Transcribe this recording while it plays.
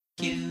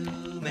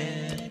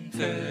Human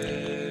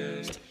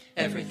first,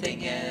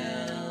 everything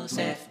else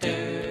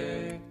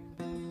after.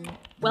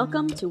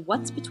 Welcome to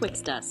What's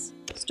Betwixt Us,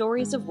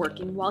 Stories of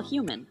Working While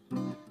Human.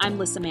 I'm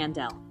Lissa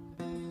Mandel.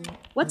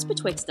 What's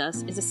Betwixt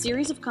Us is a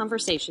series of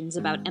conversations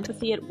about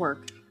empathy at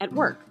work.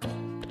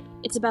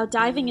 It's about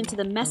diving into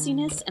the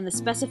messiness and the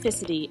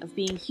specificity of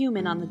being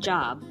human on the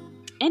job,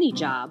 any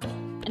job,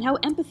 and how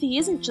empathy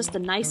isn't just a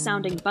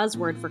nice-sounding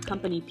buzzword for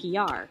company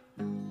PR.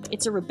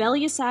 It's a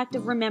rebellious act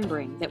of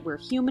remembering that we're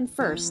human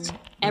first,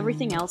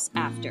 everything else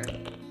after.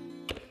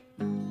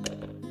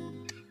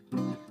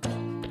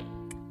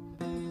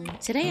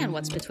 Today on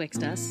What's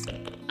Betwixt Us,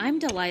 I'm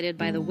delighted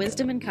by the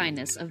wisdom and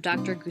kindness of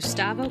Dr.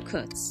 Gustavo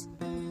Kutz.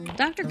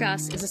 Dr.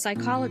 Gus is a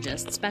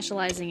psychologist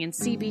specializing in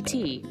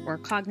CBT, or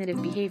cognitive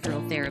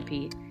behavioral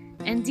therapy,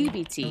 and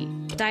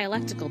DBT,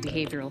 dialectical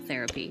behavioral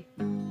therapy.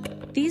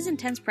 These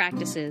intense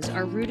practices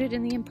are rooted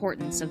in the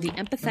importance of the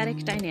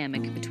empathetic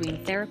dynamic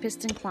between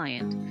therapist and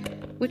client,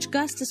 which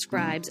Gus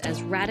describes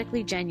as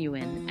radically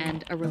genuine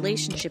and a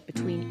relationship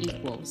between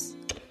equals.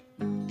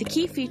 The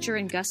key feature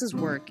in Gus's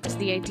work is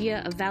the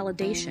idea of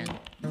validation,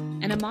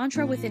 and a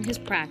mantra within his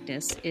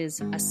practice is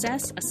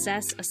assess,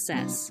 assess,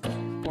 assess,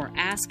 or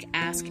ask,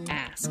 ask,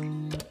 ask.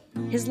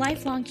 His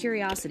lifelong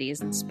curiosity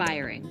is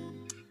inspiring.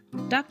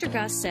 Dr.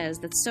 Gus says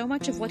that so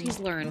much of what he's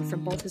learned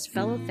from both his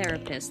fellow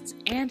therapists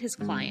and his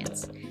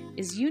clients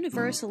is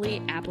universally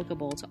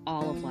applicable to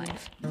all of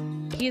life.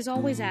 He is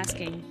always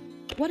asking,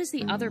 what is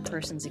the other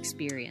person's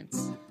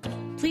experience?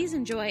 Please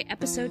enjoy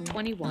episode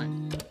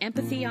 21,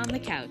 Empathy on the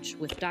Couch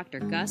with Dr.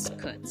 Gus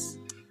Kutz.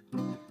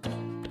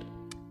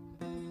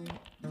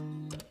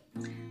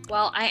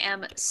 Well, I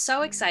am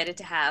so excited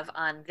to have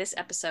on this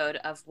episode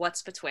of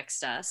What's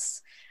Betwixt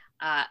Us,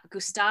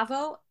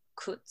 Gustavo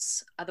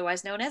Kutz,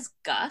 otherwise known as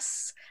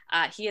Gus.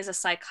 He is a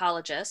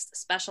psychologist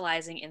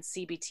specializing in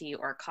CBT,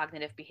 or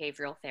cognitive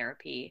behavioral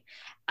therapy.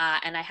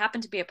 And I happen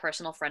to be a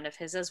personal friend of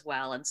his as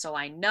well. And so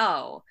I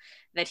know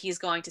that he's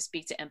going to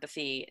speak to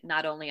empathy,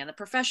 not only in the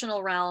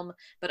professional realm,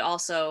 but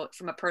also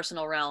from a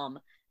personal realm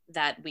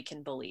that we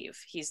can believe.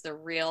 He's the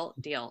real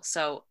deal.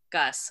 So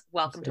Gus,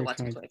 welcome to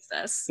What's Betwixt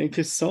Us. Thank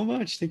you so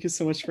much. Thank you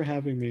so much for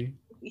having me.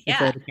 Yeah.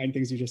 For all the kind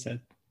things you just said.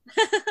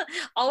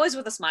 Always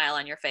with a smile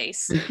on your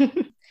face.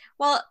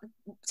 Well,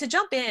 to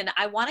jump in,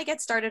 I want to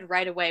get started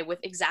right away with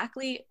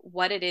exactly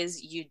what it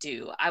is you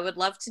do. I would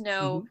love to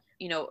know,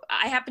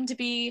 I happen to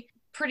be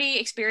pretty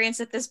experienced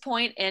at this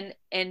point in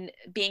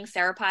being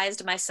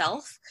therapized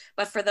myself,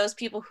 but for those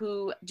people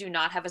who do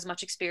not have as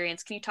much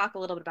experience, can you talk a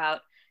little bit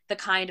about the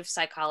kind of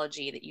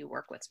psychology that you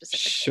work with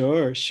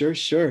specifically?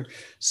 Sure.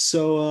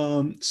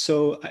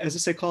 So as a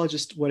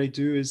psychologist, what I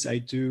do is I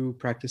do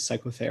practice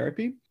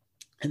psychotherapy.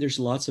 And there's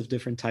lots of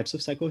different types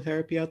of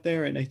psychotherapy out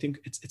there. And I think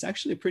it's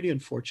actually a pretty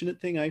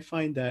unfortunate thing. I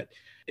find that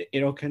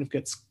it all kind of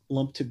gets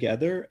lumped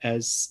together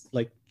as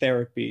like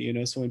therapy,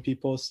 So when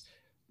people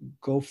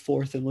go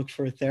forth and look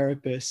for a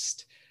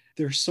therapist,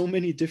 there's so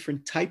many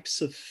different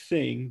types of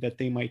thing that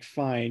they might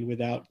find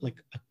without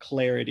like a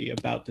clarity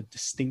about the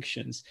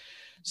distinctions.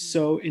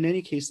 So in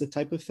any case, the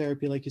type of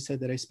therapy, like you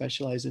said, that I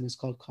specialize in is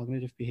called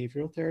cognitive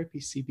behavioral therapy,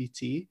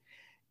 CBT.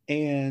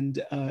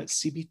 And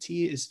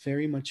CBT is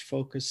very much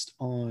focused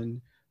on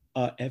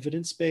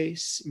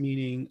evidence-based,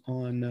 meaning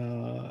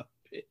on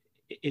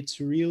it's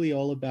really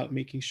all about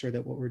making sure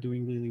that what we're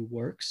doing really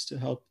works to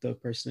help the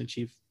person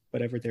achieve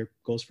whatever their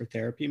goals for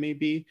therapy may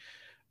be,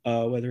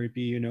 whether it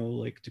be,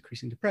 like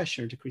decreasing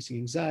depression or decreasing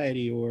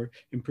anxiety or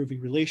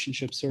improving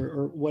relationships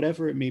or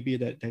whatever it may be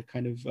that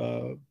kind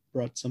of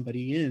brought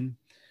somebody in.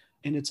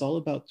 And it's all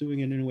about doing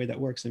it in a way that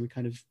works. And we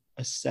kind of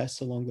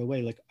assess along the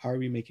way, like, are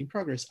we making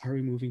progress? Are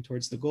we moving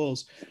towards the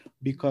goals?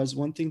 Because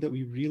one thing that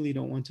we really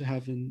don't want to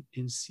have in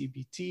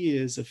CBT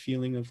is a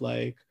feeling of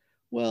like,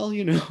 well,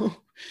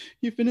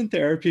 you've been in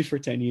therapy for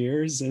 10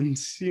 years and,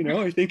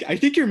 I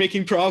think you're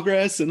making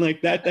progress. And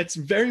like that's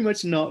very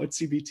much not what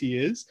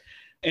CBT is.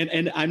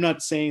 And I'm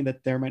not saying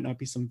that there might not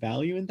be some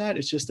value in that.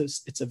 It's just,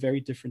 it's a very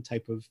different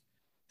type of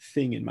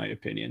thing, in my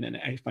opinion. And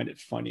I find it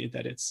funny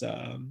that it's,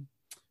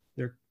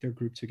 they're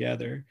grouped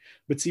together.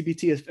 But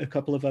CBT has a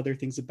couple of other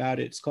things about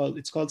it. It's called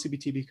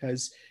CBT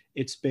because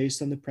it's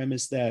based on the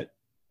premise that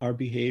our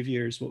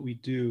behaviors, what we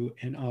do,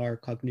 and our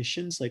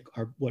cognitions, like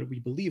what we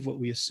believe, what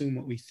we assume,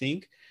 what we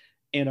think,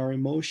 and our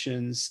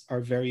emotions are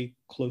very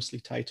closely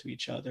tied to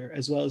each other,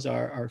 as well as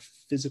our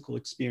physical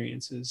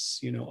experiences,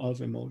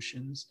 of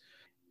emotions.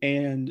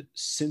 And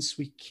since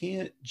we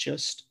can't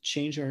just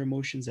change our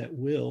emotions at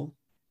will,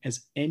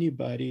 as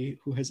anybody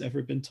who has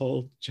ever been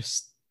told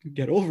just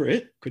get over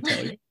it could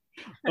tell you,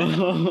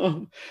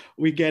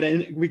 we get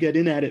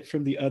in at it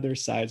from the other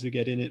sides. We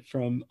get in it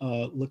from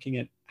looking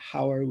at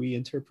how are we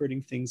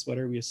interpreting things, what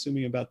are we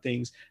assuming about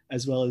things,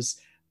 as well as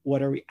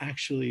what are we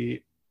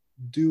actually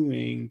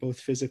doing, both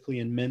physically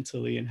and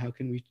mentally, and how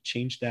can we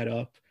change that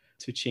up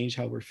to change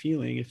how we're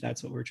feeling if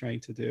that's what we're trying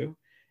to do.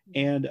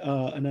 And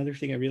another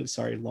thing,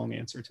 sorry, long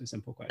answer to a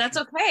simple question. That's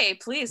okay.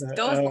 Please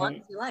go as long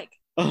as you like.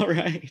 All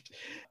right.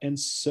 And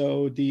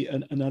so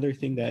another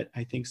thing that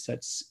I think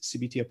sets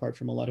CBT apart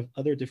from a lot of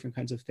other different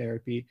kinds of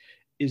therapy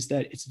is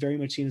that it's very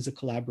much seen as a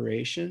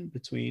collaboration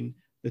between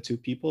the two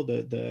people,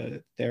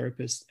 the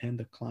therapist and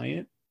the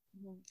client,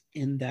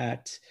 in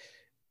that,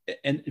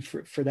 and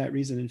for that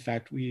reason, in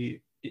fact,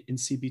 we in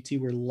CBT,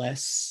 we're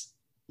less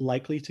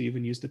likely to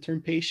even use the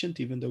term patient,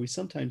 even though we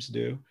sometimes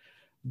do,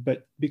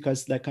 but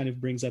because that kind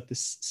of brings up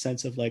this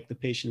sense of like the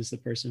patient is the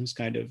person who's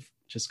kind of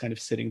just kind of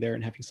sitting there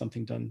and having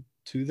something done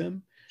to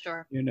them.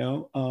 Sure. You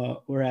know,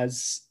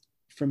 whereas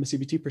from a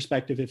CBT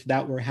perspective, if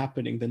that were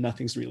happening, then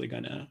nothing's really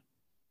gonna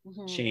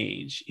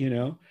change. You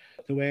know,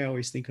 the way I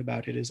always think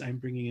about it is I'm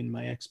bringing in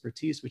my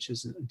expertise, which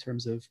is in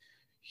terms of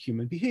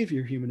human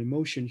behavior, human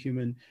emotion,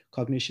 human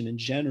cognition in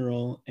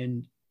general,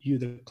 and you,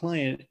 the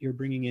client, you're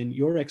bringing in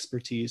your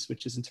expertise,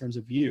 which is in terms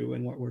of you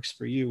and what works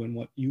for you and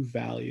what you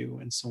value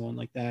and so on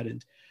like that.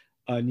 And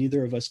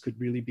neither of us could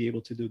really be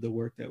able to do the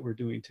work that we're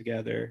doing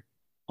together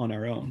on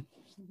our own.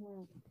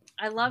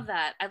 I love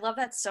that. I love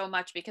that so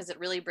much because it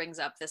really brings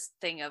up this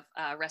thing of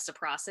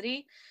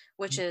reciprocity,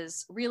 which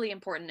is really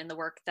important in the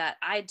work that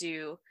I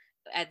do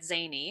at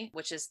Zany,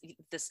 which is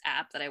this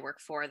app that I work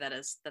for that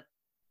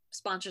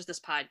sponsors this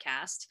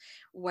podcast,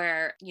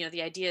 where, you know,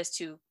 the idea is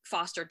to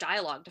foster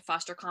dialogue, to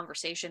foster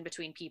conversation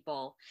between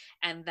people.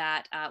 And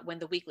that when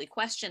the weekly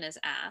question is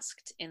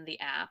asked in the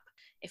app,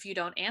 if you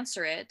don't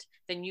answer it,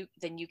 then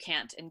you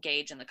can't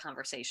engage in the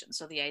conversation.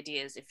 So the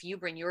idea is if you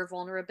bring your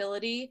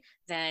vulnerability,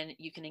 then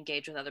you can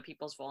engage with other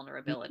people's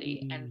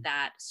vulnerability. And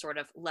that sort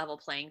of level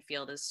playing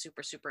field is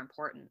super, super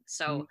important.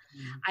 So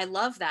I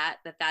love that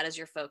is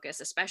your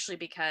focus, especially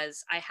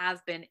because I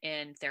have been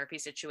in therapy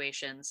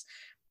situations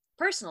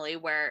personally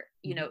where,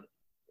 you know,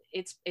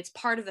 it's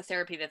part of the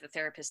therapy that the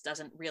therapist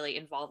doesn't really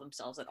involve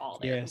themselves at all.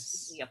 They're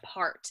completely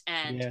apart.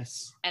 And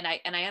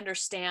I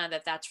understand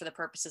that that's for the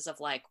purposes of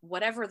like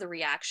whatever the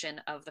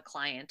reaction of the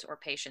client or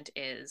patient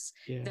is,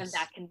 then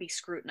that can be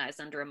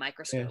scrutinized under a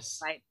microscope,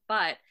 right?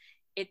 But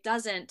it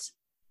doesn't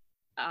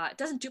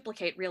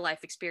duplicate real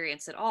life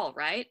experience at all,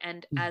 right?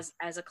 And as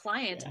a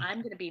client, I'm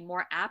going to be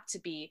more apt to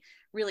be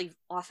really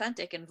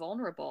authentic and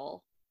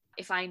vulnerable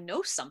if I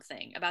know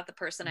something about the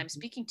person I'm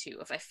speaking to,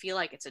 if I feel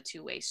like it's a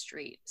two-way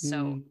street.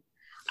 So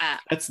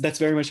that's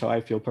very much how I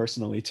feel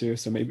personally too.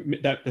 So maybe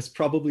that's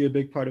probably a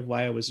big part of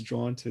why I was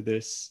drawn to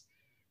this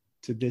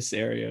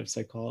area of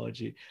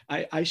psychology.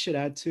 I should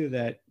add too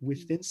that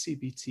within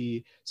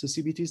CBT, so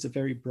CBT is a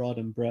very broad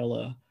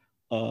umbrella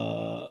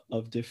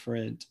of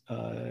different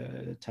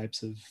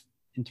types of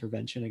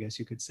intervention, I guess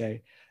you could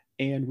say.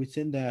 And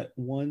within that,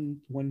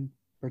 one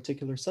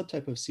particular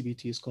subtype of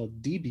CBT is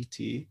called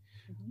DBT,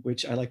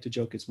 which I like to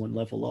joke is one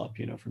level up,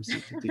 you know, from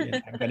CBT.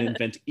 And I'm going to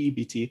invent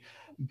EBT,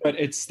 but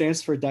it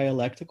stands for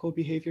dialectical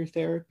behavior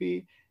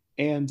therapy.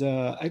 And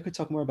I could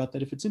talk more about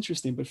that if it's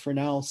interesting, but for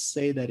now, I'll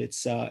say that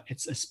it's a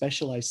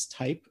specialized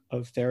type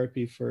of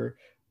therapy for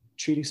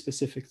treating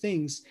specific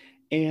things.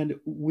 And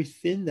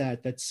within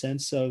that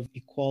sense of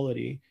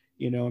equality,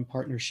 you know, and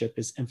partnership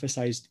is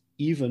emphasized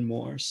even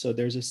more. So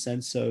there's a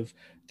sense of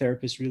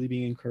therapists really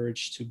being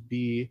encouraged to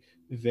be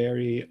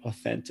very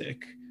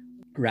authentic.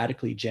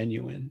 Radically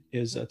genuine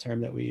is a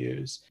term that we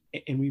use.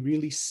 And we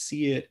really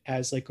see it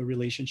as like a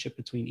relationship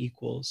between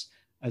equals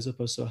as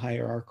opposed to a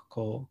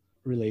hierarchical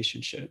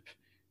relationship,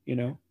 you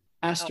know,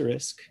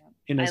 asterisk,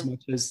 in as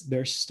much as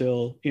there's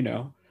still, you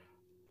know,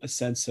 a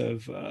sense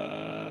of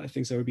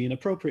things that would be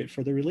inappropriate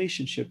for the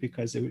relationship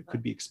because it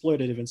could be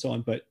exploitative and so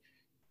on. But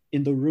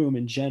in the room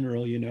in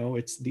general, you know,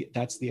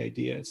 that's the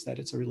idea. It's that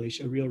it's a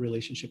real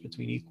relationship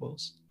between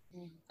equals.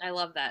 I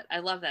love that. I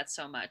love that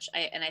so much.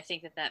 I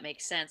think that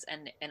makes sense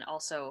and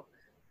also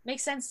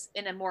makes sense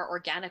in a more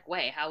organic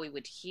way, how we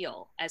would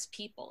heal as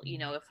people. You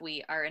know, if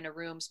we are in a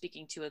room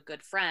speaking to a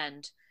good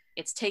friend,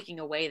 it's taking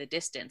away the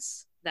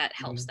distance that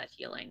helps that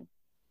healing.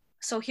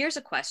 So here's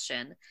a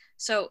question.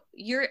 So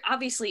you're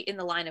obviously in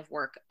the line of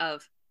work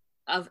of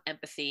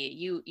empathy.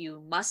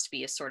 You must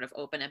be a sort of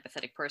open,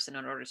 empathetic person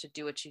in order to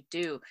do what you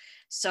do.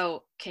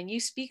 So can you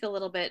speak a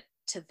little bit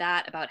to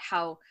that about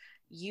how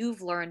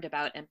you've learned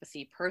about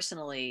empathy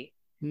personally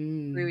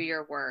through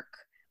your work?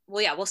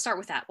 Well, yeah, we'll start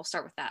with that.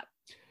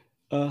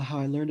 How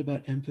I learned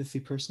about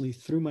empathy personally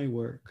through my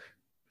work.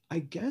 I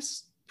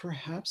guess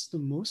perhaps the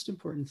most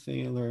important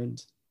thing I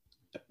learned,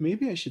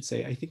 maybe I should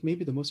say, I think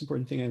maybe the most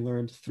important thing I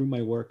learned through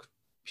my work,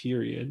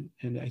 period,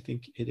 and I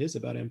think it is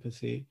about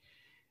empathy,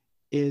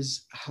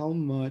 is how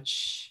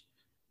much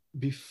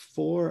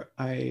before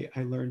I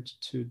learned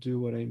to do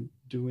what I'm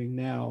doing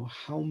now,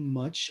 how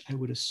much I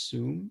would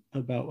assume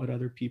about what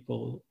other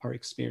people are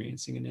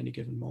experiencing in any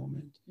given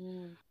moment.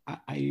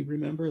 I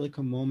remember like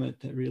a moment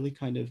that really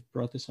kind of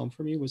brought this home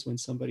for me was when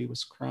somebody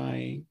was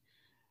crying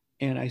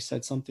and I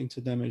said something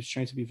to them. I was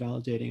trying to be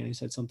validating. And I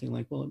said something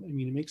like, well, I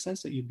mean, it makes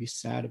sense that you'd be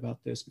sad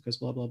about this because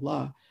blah, blah,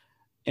 blah.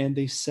 And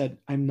they said,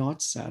 I'm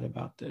not sad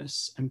about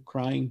this. I'm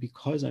crying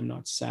because I'm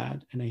not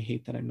sad. And I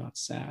hate that I'm not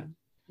sad.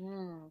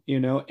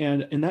 You know,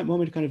 and in that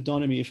moment, it kind of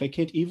dawned on me, if I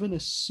can't even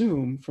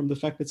assume from the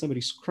fact that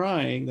somebody's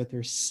crying that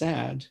they're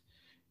sad,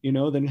 you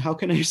know, then how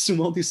can I assume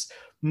all these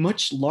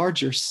much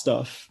larger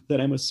stuff that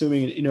I'm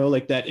assuming,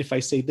 like that if I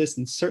say this,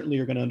 then certainly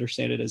you're going to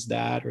understand it as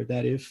that, or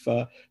that if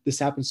this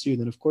happens to you,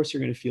 then of course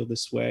you're going to feel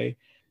this way.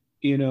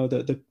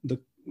 The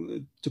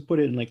to put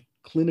it in like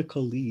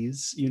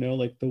clinicalese,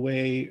 like the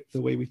way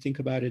we think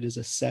about it is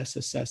assess,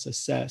 assess,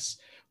 assess,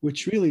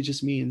 which really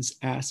just means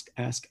ask,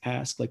 ask,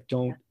 ask, like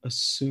don't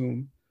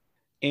assume.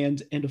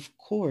 And of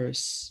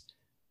course,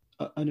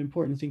 an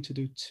important thing to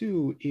do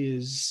too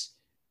is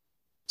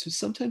to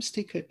sometimes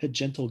take a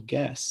gentle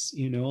guess,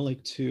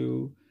 like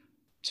to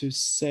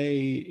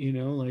say,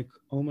 like,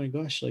 oh my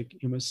gosh, like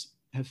you must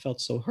have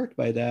felt so hurt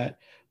by that,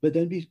 but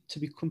then to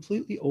be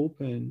completely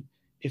open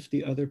if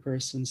the other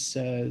person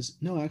says,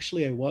 no,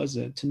 actually I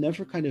wasn't, to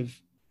never kind of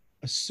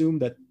assume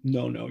that,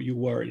 no, you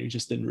were, and you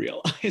just didn't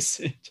realize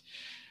it,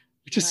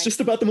 which is just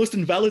about the most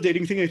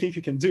invalidating thing I think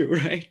you can do,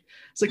 right?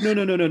 It's like, no,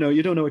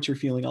 you don't know what you're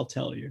feeling, I'll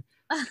tell you.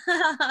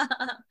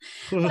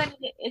 But I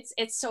mean,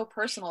 it's so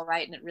personal,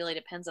 right? And it really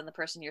depends on the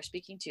person you're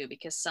speaking to,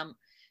 because some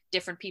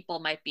different people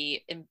might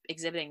be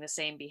exhibiting the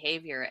same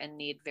behavior and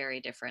need very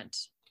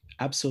different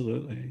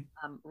absolutely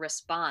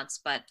response.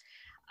 But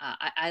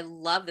I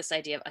love this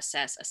idea of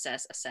assess,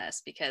 assess,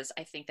 assess, because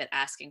I think that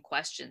asking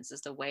questions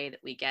is the way that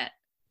we get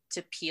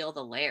to peel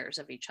the layers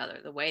of each other,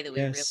 the way that we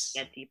really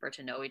get deeper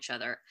to know each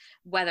other,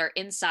 whether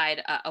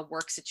inside a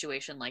work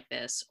situation like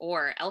this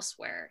or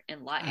elsewhere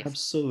in life.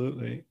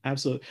 Absolutely.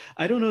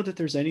 I don't know that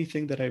there's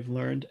anything that I've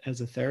learned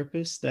as a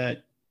therapist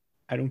that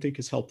I don't think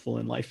is helpful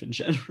in life in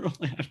general,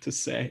 I have to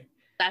say.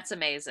 That's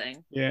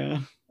amazing.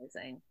 Yeah.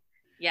 Amazing.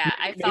 Yeah,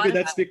 maybe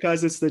that's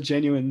because it's the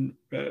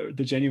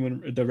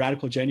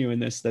radical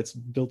genuineness that's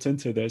built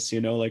into this,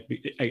 like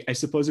I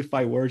suppose if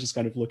I were just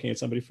kind of looking at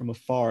somebody from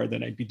afar,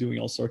 then I'd be doing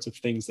all sorts of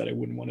things that I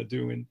wouldn't want to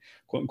do in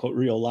quote unquote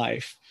real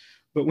life.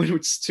 But when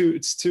it's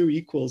two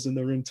equals in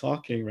the room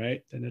talking,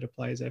 right, then it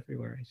applies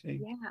everywhere, I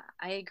think. Yeah,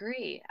 I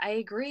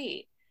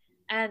agree.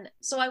 And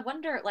so I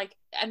wonder, like,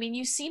 I mean,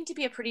 you seem to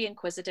be a pretty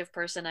inquisitive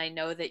person. I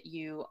know that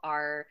you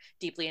are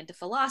deeply into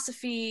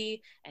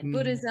philosophy and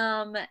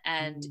Buddhism,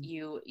 and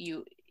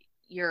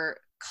you're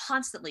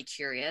constantly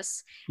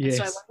curious. And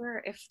so I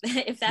wonder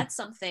if that's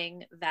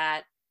something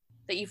that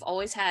you've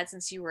always had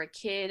since you were a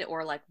kid,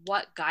 or like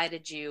what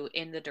guided you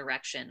in the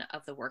direction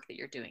of the work that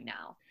you're doing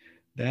now.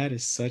 That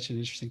is such an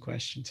interesting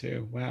question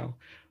too. Wow.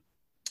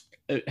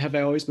 Have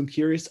I always been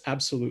curious?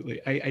 Absolutely.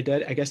 I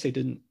did. I guess I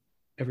didn't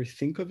ever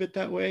think of it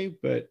that way,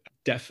 but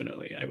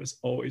definitely I was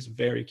always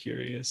very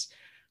curious.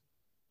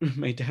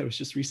 My dad was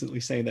just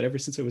recently saying that ever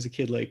since I was a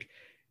kid, like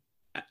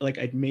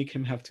I'd make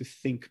him have to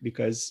think,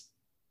 because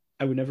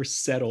I would never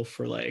settle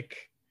for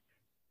like,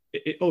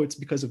 it's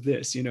because of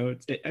this,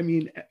 I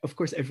mean, of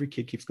course, every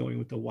kid keeps going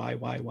with the why.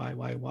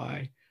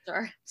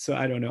 Sure. So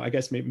I don't know. I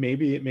guess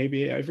maybe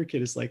every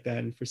kid is like that,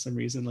 and for some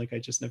reason, like I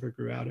just never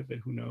grew out of it.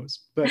 Who knows?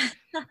 But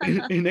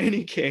in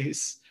any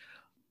case,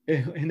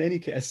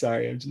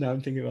 sorry, I'm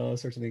thinking about all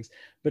sorts of things.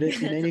 But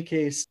in any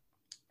case,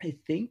 I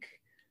think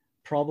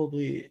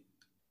probably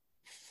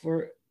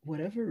for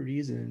whatever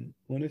reason,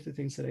 one of the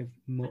things that I've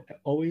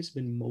always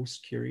been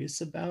most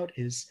curious about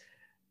is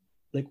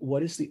like,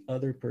 what is the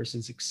other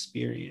person's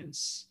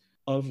experience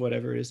of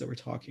whatever it is that we're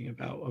talking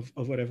about,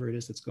 of whatever it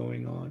is that's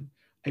going on.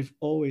 I've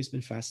always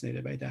been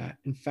fascinated by that.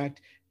 In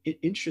fact,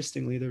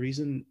 interestingly, the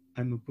reason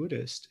I'm a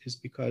Buddhist is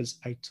because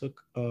I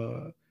took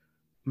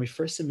my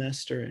first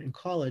semester in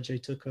college, I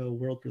took a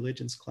world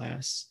religions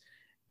class.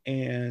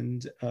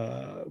 And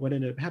what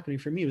ended up happening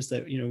for me was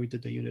that, we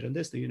did the unit on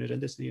this, the unit on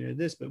this, the unit on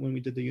this. But when we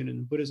did the unit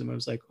in Buddhism, I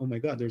was like, oh my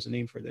God, there's a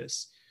name for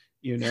this,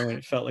 and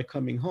it felt like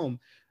coming home.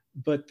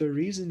 But the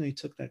reason I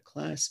took that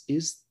class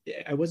is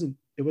it wasn't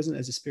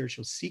as a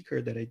spiritual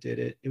seeker that I did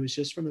it. It was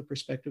just from the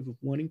perspective of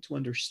wanting to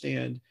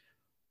understand,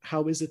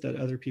 how is it that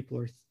other people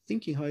are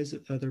thinking? How is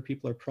it that other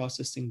people are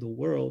processing the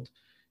world,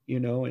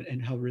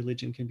 and how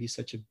religion can be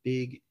such a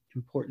big,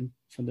 important,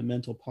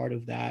 fundamental part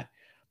of that.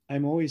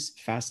 I'm always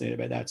fascinated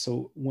by that.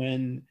 So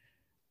when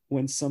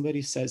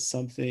somebody says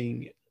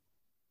something,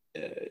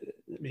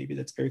 maybe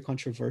that's very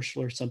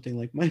controversial or something,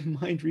 like my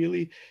mind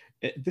really,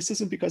 this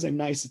isn't because I'm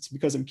nice, it's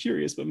because I'm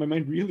curious, but my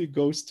mind really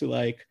goes to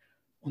like,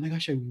 oh my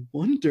gosh, I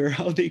wonder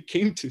how they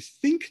came to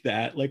think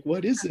that. Like,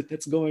 what is it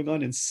that's going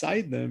on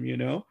inside them,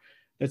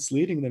 that's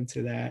leading them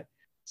to that?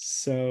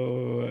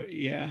 So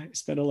yeah, I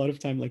spent a lot of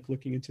time like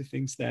looking into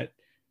things that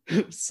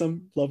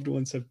some loved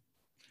ones have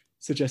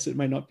suggested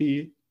might not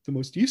be the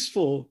most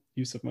useful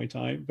use of my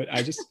time, but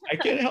I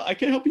can't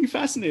help being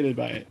fascinated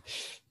by it.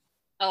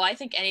 Oh, I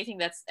think anything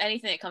that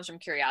comes from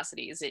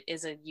curiosity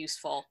is a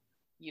useful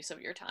use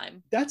of your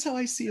time. That's how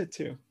I see it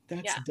too.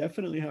 That's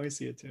definitely how I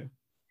see it too.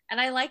 And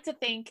I like to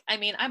think, I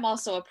mean, I'm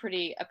also a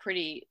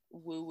pretty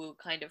woo-woo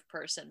kind of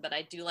person, but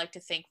I do like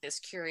to think this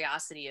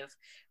curiosity of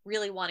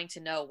really wanting to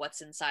know what's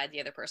inside the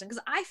other person,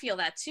 because I feel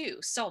that too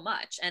so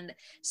much. And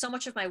so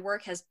much of my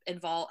work has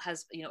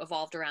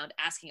evolved around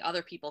asking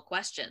other people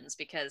questions,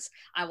 because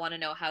I want to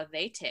know how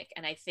they tick.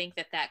 And I think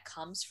that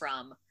comes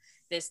from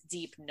this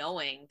deep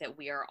knowing that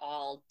we are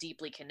all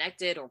deeply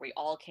connected, or we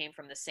all came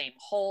from the same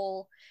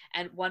whole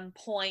at one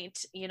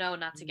point,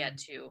 not to get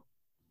too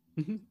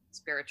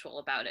spiritual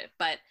about it,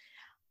 but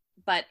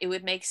it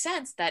would make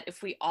sense that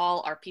if we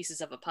all are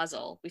pieces of a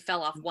puzzle, we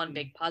fell off one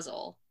big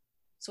puzzle.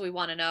 So we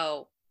want to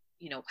know,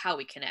 how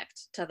we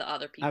connect to the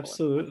other people.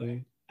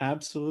 Absolutely.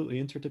 Absolutely.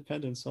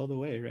 Interdependence all the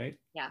way, right?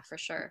 Yeah, for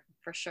sure.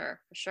 For sure.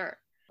 For sure.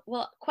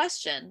 Well,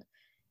 question.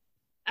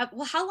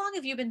 Well, how long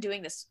have you been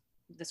doing this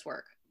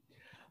work?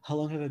 How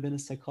long have I been a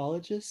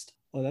psychologist?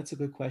 Oh, that's a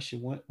good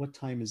question. What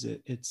time is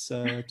it? It's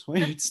 20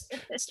 it's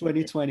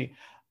 2020.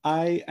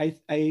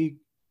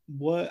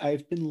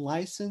 I've been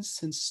licensed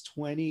since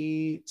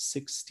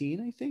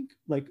 2016, I think.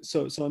 Like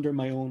so under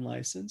my own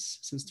license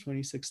since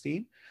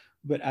 2016,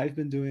 but I've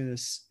been doing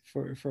this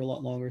for a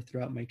lot longer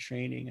throughout my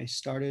training. I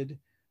started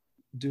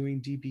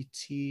doing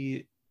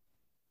DBT,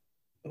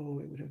 oh,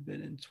 it would have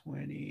been in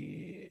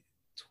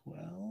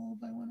 2012,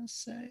 I want to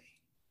say.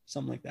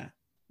 Something like that.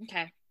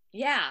 Okay.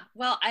 Yeah.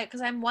 Well,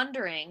 because I'm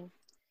wondering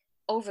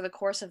over the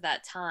course of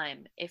that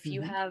time if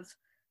you have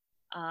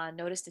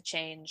noticed a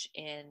change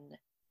in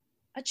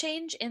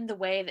the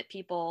way that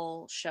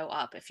people show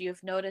up, if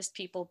you've noticed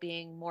people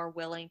being more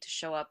willing to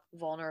show up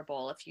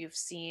vulnerable, if you've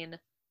seen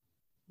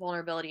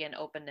vulnerability and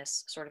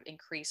openness sort of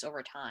increase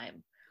over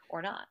time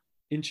or not.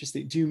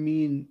 Interesting. Do you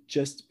mean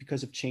just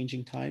because of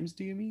changing times,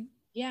 do you mean?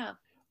 Yeah.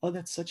 Oh,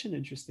 that's such an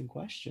interesting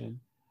question.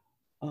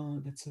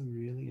 That's a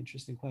really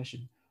interesting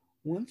question.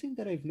 One thing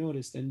that I've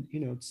noticed, and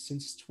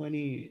since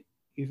 20,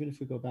 even if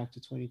we go back to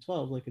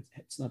 2012, like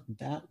it's not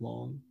that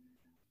long,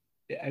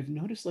 I've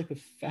noticed like a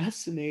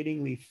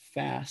fascinatingly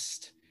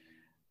fast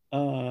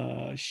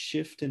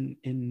shift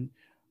in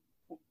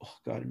oh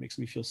God, it makes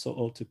me feel so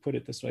old to put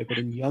it this way, but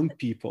in young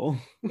people.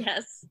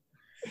 Yes.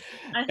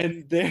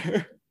 and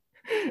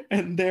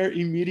their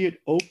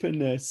immediate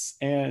openness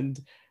and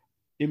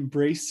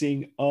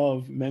embracing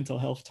of mental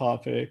health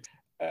topics.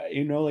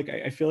 Like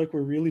I feel like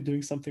we're really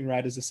doing something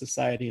right as a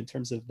society in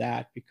terms of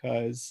that,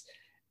 because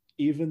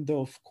even though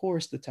of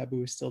course the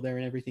taboo is still there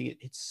and everything,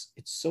 it's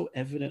so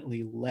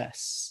evidently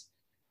less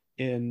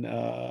in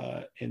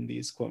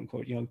these quote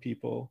unquote young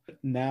people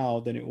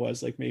now than it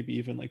was like maybe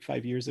even like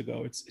 5 years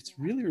ago. It's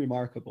really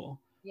remarkable.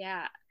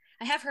 Yeah,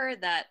 I have heard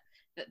that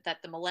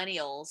the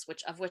millennials,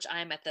 which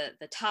I'm at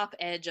the top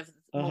edge of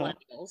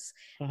millennials,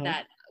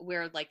 that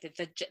we're like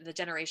the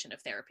generation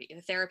of therapy,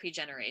 the therapy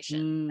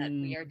generation, that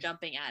we are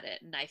jumping at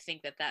it, and I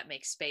think that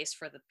makes space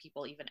for the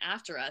people even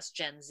after us,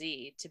 Gen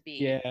Z, to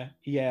be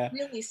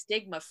really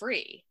stigma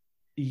free.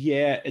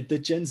 Yeah, the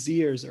Gen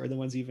Zers are the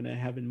ones even I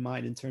have in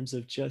mind in terms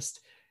of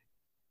just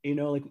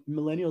like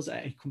millennials.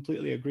 I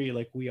completely agree.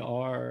 Like we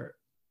are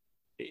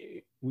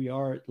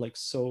like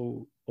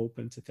so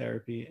open to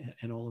therapy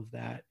and all of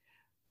that.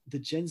 The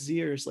Gen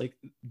Zers, like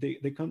they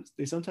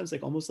sometimes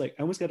like almost like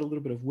I almost got a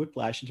little bit of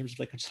whiplash in terms of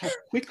like just how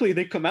quickly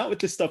they come out with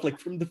this stuff, like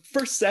from the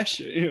first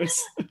session.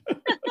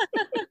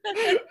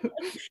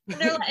 And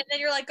then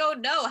you're like, oh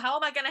no, how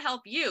am I going to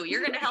help you?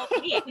 You're going to help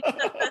me.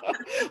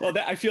 Well,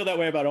 I feel that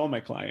way about all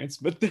my clients,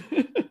 but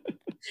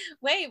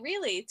wait,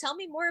 really? Tell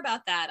me more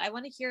about that. I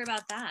want to hear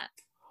about that.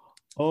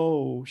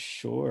 Oh,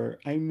 sure.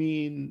 I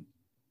mean,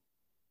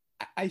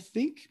 I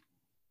think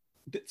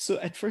so.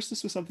 At first,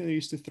 this was something that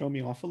used to throw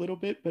me off a little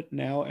bit, but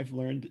now I've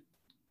learned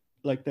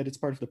like that it's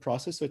part of the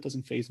process, so it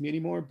doesn't faze me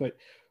anymore. But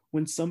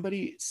when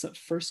somebody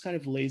first kind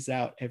of lays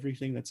out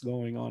everything that's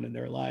going on in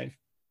their life,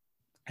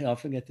 I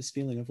often get this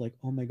feeling of like,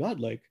 oh my God,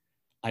 like,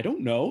 I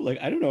don't know. Like,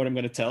 I don't know what I'm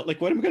going to tell.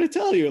 Like, what am I going to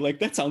tell you? Like,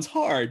 that sounds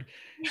hard,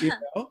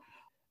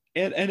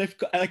 And if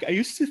like I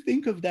used to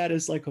think of that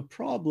as like a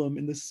problem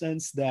in the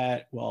sense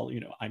that, well,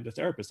 I'm the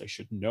therapist, I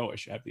should know, I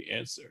should have the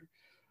answer.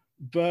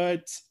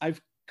 But I've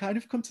kind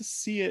of come to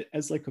see it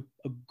as like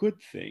a good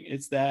thing.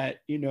 It's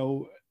that,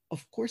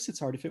 of course it's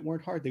hard. If it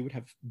weren't hard, they would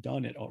have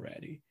done it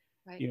already,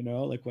 right?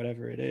 Like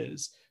whatever it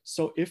is.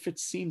 So if it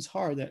seems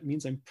hard, that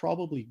means I'm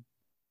probably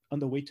on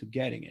the way to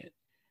getting it,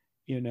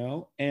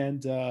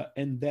 and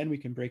then we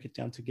can break it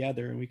down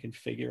together and we can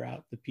figure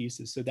out the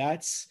pieces. So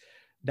that's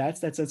that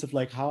sense of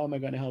like, how am I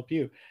going to help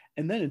you?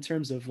 And then in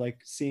terms of like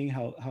seeing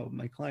how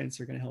my clients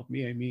are going to help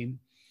me, I mean,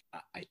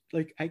 I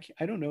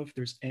don't know if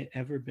there's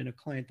ever been a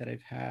client that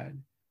I've had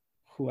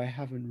who I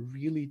haven't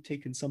really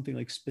taken something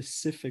like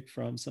specific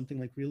from, something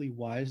like really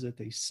wise that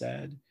they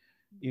said,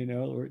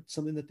 or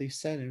something that they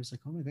said, and it was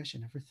like, oh my gosh, I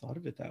never thought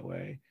of it that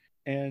way.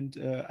 And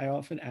I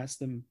often ask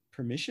them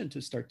permission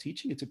to start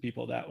teaching it to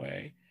people that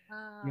way,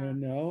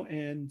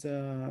 and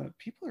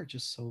people are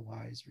just so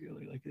wise,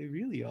 really. Like they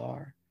really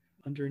are.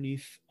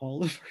 Underneath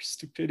all of our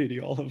stupidity,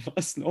 all of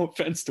us, no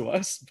offense to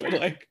us, but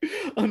like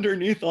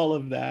underneath all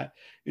of that,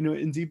 in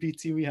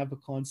DBT we have a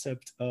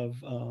concept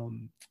of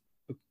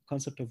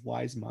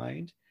wise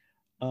mind.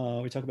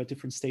 We talk about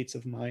different states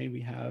of mind.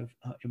 We have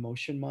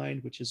emotion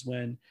mind, which is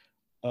when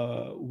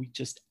we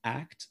just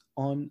act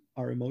on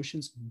our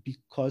emotions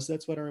because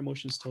that's what our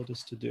emotions told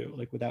us to do,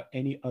 like without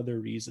any other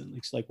reason.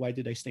 It's like, why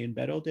did I stay in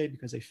bed all day?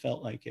 Because I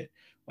felt like it.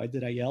 Why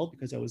did I yell?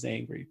 Because I was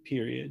angry,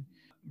 period.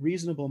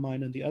 Reasonable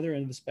mind on the other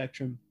end of the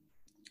spectrum,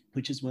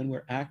 which is when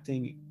we're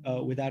acting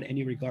without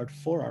any regard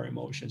for our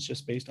emotions,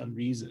 just based on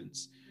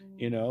reasons.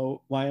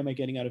 Why am I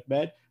getting out of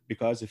bed?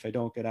 because if I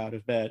don't get out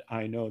of bed,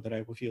 I know that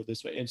I will feel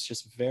this way. And it's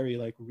just very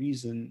like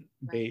reason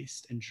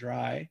based and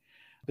dry.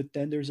 But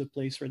then there's a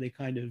place where they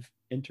kind of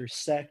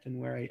intersect, and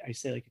where I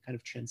say like it kind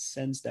of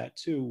transcends that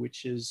too,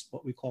 which is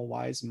what we call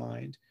wise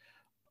mind,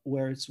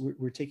 where it's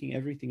we're taking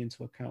everything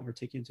into account. We're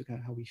taking into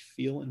account how we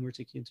feel, and we're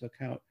taking into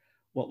account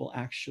what will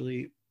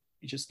actually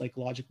just like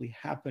logically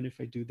happen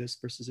if I do this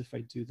versus if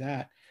I do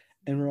that.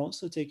 And we're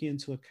also taking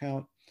into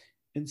account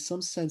in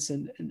some sense,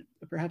 and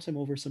perhaps I'm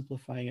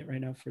oversimplifying it right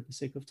now for the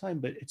sake of time,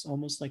 but it's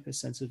almost like a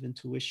sense of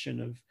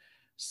intuition of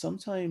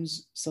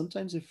sometimes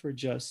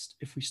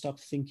if we stop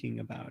thinking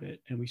about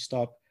it and we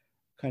stop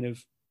kind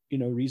of,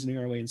 reasoning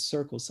our way in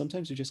circles,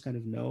 sometimes we just kind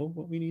of know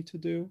what we need to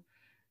do,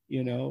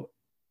 you know.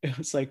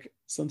 It's like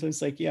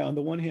sometimes like, yeah, on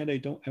the one hand, I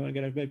want to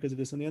get out of bed because of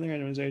this. On the other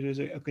hand, I was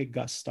like, okay,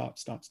 Gus, stop.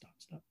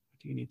 What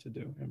do you need to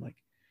do? And I'm like,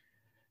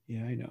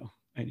 yeah, I know.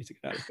 I need to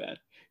get out of bed,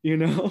 you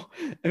know?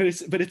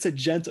 But it's a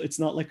gentle, it's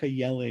not like a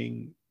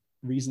yelling,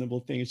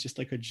 reasonable thing. It's just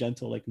like a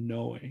gentle, like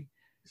knowing,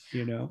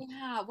 you know?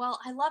 Yeah, well,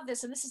 I love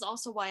this. And this is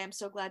also why I'm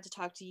so glad to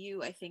talk to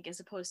you, I think, as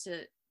opposed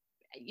to,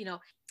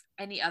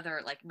 any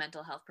other like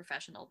mental health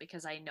professional,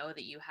 because I know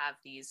that you have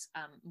these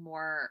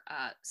more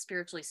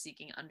spiritually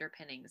seeking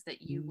underpinnings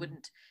that you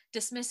wouldn't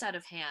dismiss out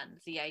of hand,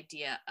 the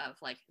idea of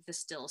like the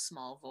still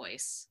small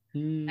voice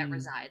that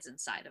resides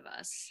inside of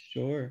us.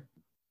 Sure.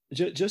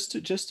 Just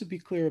to be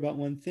clear about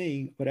one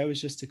thing, what I was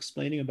just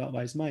explaining about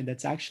wise mind,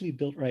 that's actually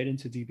built right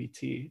into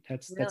DBT.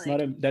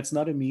 Really? That's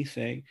not a me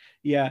thing.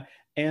 Yeah,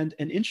 and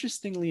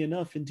interestingly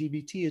enough, in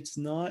DBT, it's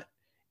not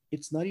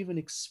even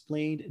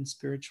explained in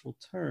spiritual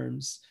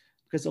terms,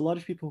 because a lot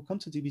of people who come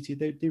to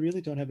DBT, they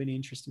really don't have any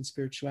interest in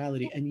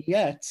spirituality, and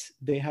yet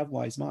they have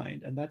wise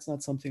mind, and that's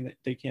not something that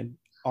they can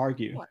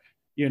argue,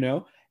 you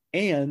know.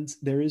 And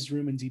there is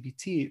room in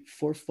DBT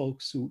for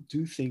folks who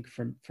do think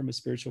from a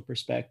spiritual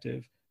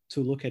perspective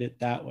to look at it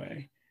that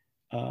way,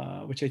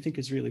 which I think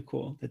is really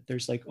cool. That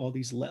there's like all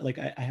these, like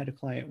I had a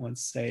client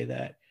once say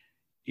that,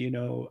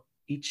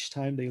 each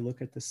time they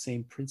look at the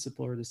same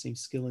principle or the same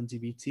skill in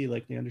DBT,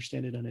 like they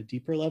understand it on a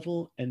deeper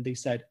level. And they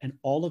said, and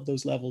all of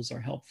those levels are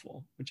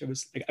helpful, which I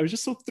was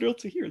just so thrilled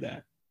to hear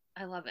that.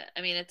 I love it.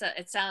 I mean,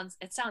 it sounds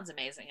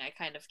amazing. I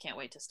kind of can't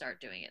wait to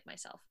start doing it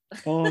myself.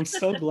 Oh, I'm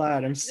so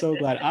glad. I'm so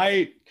glad.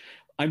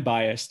 I'm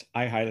biased.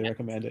 I highly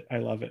recommend it. I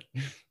love it.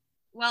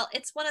 Well,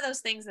 it's one of those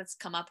things that's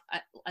come up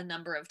a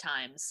number of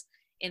times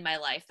in my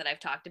life that I've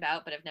talked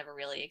about, but I've never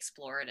really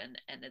explored. And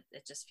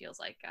it just feels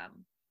like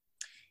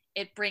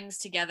it brings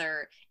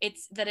together,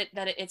 it's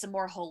a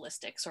more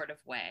holistic sort of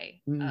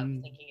way of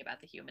thinking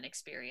about the human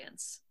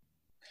experience.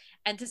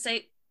 And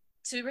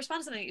to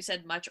respond to something you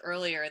said much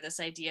earlier, this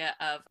idea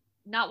of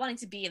not wanting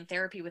to be in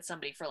therapy with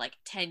somebody for like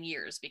 10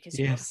 years because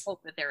you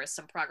hope that there is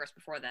some progress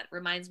before that,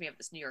 reminds me of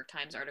this New York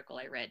Times article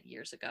I read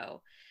years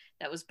ago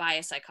that was by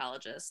a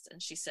psychologist.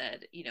 And she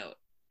said,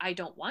 I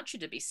don't want you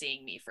to be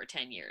seeing me for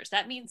 10 years.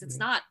 That means it's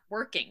not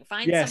working.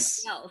 Find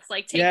something else,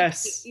 like take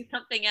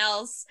something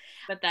else.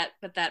 But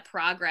that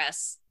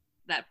progress,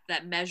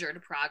 that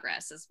measured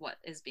progress is what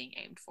is being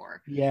aimed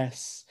for.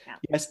 Yes.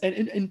 And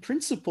in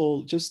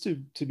principle, just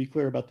to be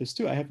clear about this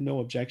too, I have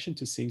no objection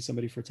to seeing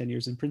somebody for 10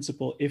 years in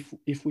principle,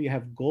 if we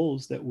have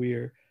goals that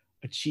we're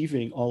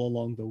achieving all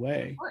along the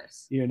way. Of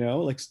course.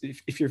 Like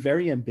if you're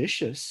very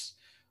ambitious,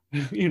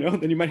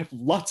 then you might have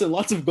lots and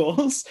lots of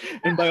goals,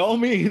 and by all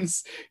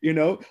means,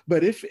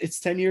 but if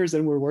it's 10 years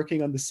and we're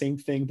working on the same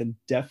thing, then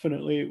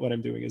definitely what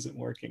I'm doing isn't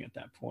working at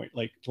that point.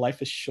 Like,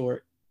 life is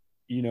short,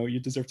 you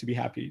deserve to be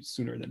happy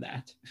sooner than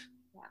that.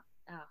 Yeah.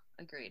 Oh,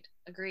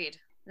 agreed.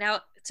 Now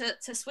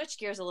to switch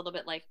gears a little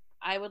bit, like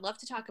I would love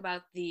to talk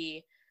about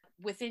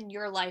within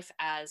your life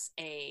as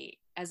a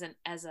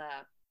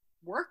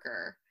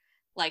worker,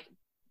 like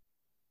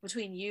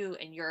between you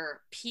and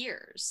your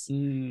peers,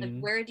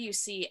 like where do you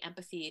see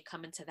empathy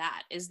come into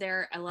that? Is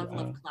there a level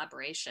of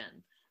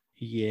collaboration?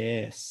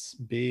 Yes,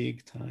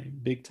 big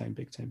time.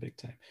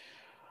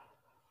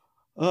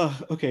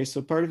 Okay,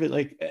 so part of it,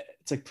 like,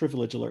 it's like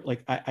privilege alert.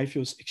 Like I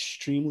feel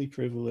extremely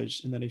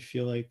privileged, and then I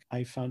feel like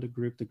I found the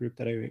group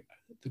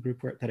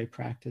that I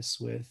practice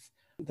with,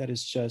 that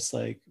is just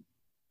like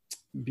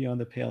beyond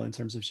the pale in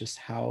terms of just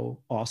how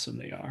awesome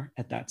they are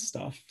at that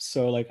stuff.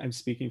 So like I'm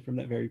speaking from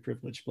that very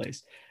privileged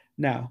place.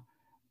 Now,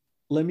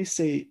 let me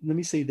say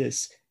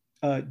this.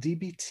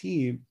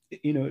 DBT,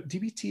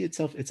 DBT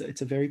itself,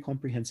 it's a very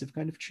comprehensive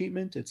kind of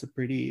treatment. It's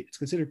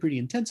considered a pretty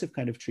intensive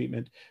kind of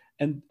treatment,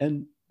 and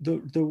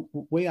the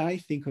way I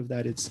think of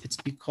that, it's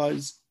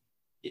because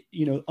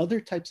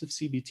other types of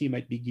CBT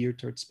might be geared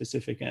towards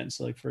specific ends.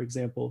 So like, for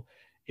example,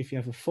 if you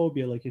have a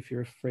phobia, like if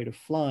you're afraid of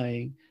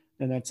flying,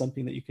 then that's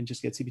something that you can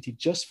just get CBT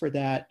just for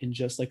that in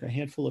just like a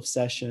handful of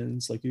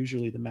sessions. Like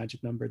usually the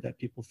magic number that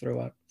people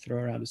throw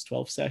around is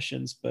 12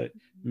 sessions, but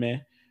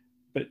a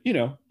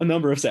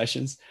number of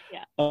sessions.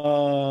 Yeah.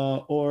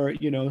 Or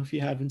if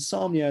you have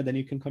insomnia, then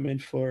you can come in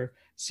for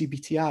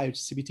CBTI, which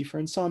is CBT for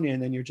insomnia,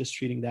 and then you're just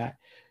treating that.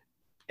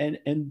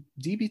 And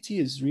DBT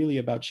is really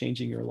about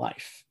changing your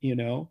life,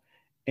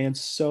 and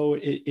so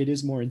it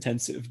is more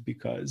intensive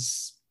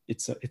because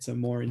it's a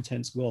more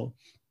intense goal.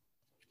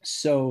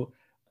 So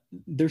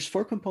there's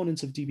four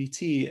components of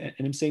DBT,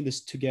 and I'm saying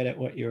this to get at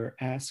what you're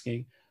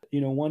asking.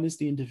 One is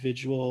the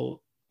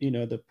individual,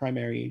 the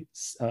primary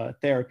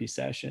therapy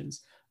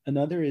sessions.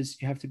 Another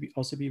is you have to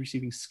also be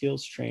receiving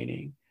skills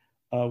training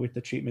with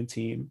the treatment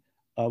team,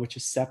 which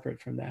is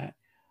separate from that.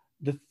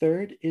 The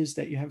third is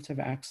that you have to have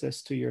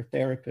access to your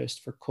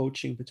therapist for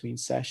coaching between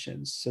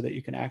sessions so that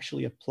you can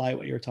actually apply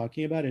what you're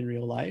talking about in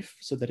real life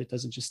so that it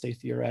doesn't just stay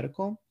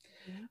theoretical.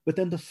 But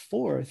then the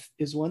fourth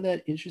is one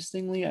that,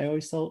 interestingly, I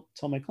always tell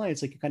my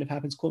clients, like, it kind of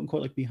happens, quote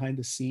unquote, like behind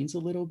the scenes a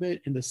little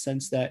bit, in the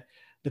sense that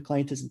the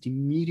client isn't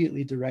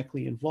immediately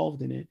directly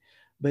involved in it,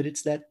 but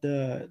it's that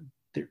the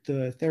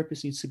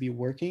therapist needs to be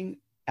working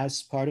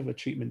as part of a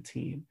treatment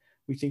team.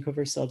 We think of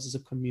ourselves as a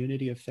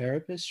community of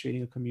therapists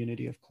treating a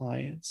community of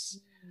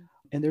clients.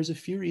 And there's a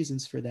few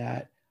reasons for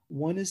that.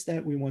 One is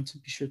that we want to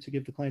be sure to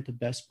give the client the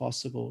best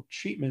possible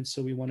treatment.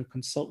 So we want to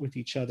consult with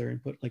each other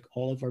and put like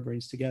all of our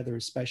brains together,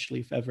 especially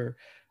if ever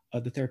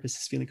the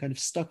therapist is feeling kind of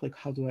stuck, like,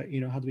 how do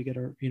we get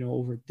our,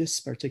 over this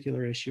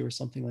particular issue or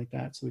something like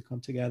that. So we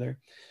come together.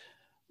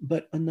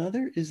 But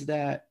another is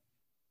that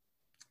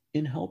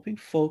in helping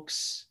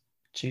folks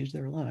change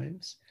their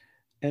lives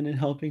and in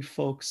helping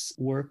folks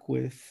work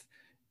with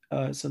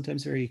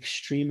sometimes very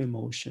extreme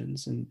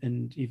emotions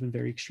and even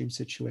very extreme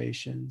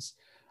situations,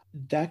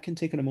 that can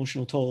take an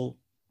emotional toll.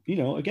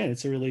 Again,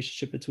 it's a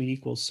relationship between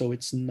equals. So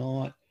it's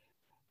not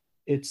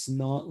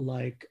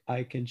like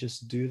I can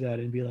just do that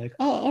and be like,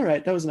 oh, all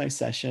right, that was a nice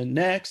session.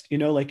 Next,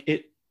 like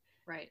it,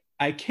 right.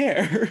 I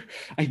care,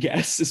 I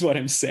guess is what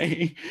I'm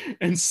saying.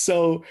 And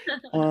so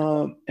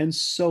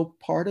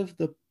part of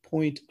the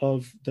point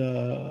of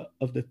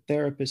the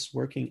therapist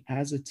working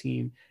as a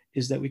team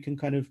is that we can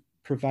kind of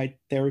provide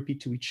therapy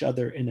to each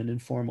other in an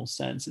informal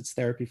sense. It's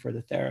therapy for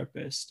the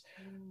therapist,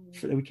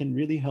 so that we can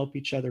really help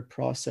each other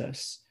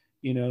process,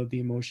 the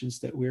emotions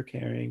that we're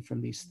carrying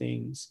from these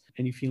things,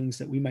 any feelings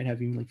that we might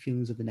have, even like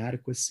feelings of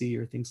inadequacy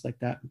or things like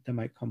that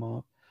might come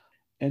up.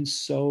 And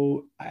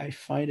so I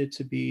find it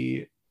to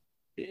be,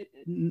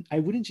 I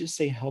wouldn't just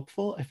say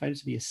helpful, I find it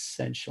to be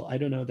essential. I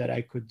don't know that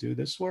I could do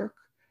this work.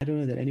 I don't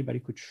know that anybody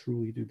could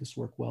truly do this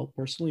work well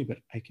personally, but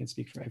I can't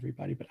speak for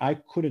everybody. But I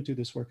couldn't do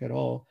this work at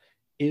all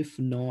if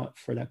not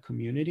for that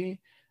community.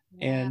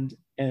 Yeah.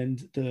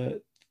 and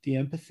the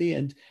empathy.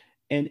 And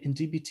in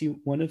DBT,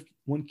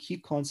 one key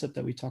concept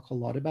that we talk a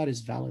lot about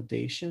is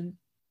validation,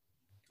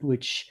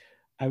 which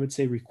I would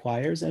say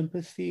requires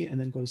empathy and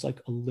then goes like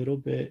a little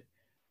bit,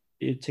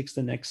 it takes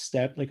the next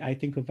step. Like, I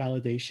think of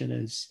validation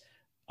as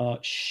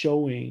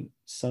showing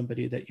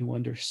somebody that you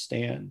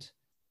understand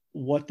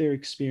what they're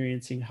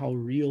experiencing, how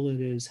real it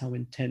is, how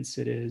intense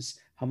it is,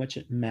 how much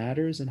it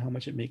matters, and how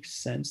much it makes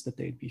sense that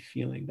they'd be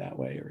feeling that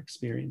way or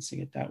experiencing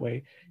it that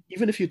way,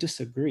 even if you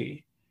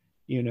disagree.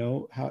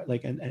 How,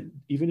 like, and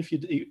even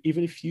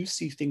if you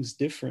see things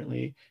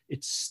differently,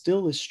 it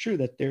still is true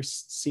that they're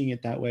seeing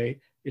it that way.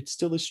 It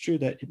still is true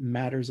that it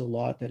matters a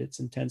lot, that it's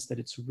intense, that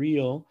it's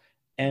real,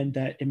 and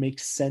that it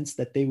makes sense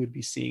that they would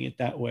be seeing it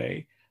that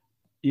way.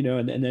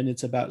 And then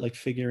it's about like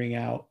figuring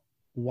out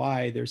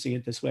why they're seeing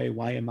it this way.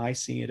 Why am I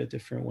seeing it a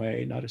different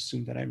way? Not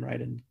assume that I'm right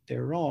and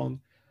they're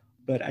wrong.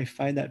 But I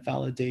find that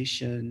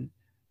validation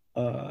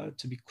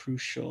to be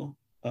crucial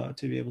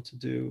to be able to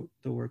do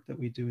the work that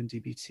we do in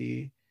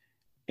DBT.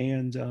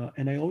 And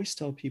I always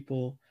tell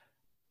people,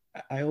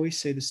 I always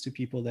say this to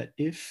people, that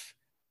if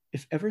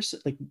ever,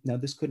 like, now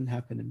this couldn't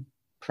happen in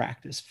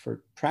practice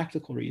for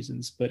practical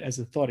reasons, but as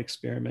a thought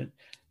experiment,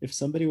 if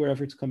somebody were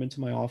ever to come into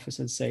my office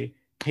and say,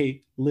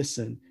 hey,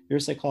 listen, you're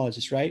a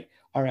psychologist, right?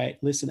 All right,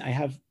 listen, I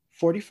have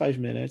 45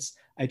 minutes.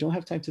 I don't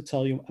have time to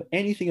tell you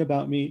anything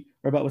about me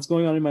or about what's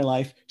going on in my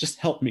life. Just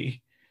help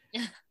me.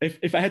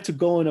 If I had to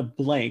go on a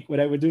blank, what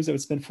I would do is I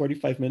would spend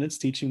 45 minutes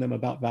teaching them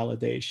about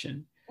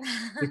validation,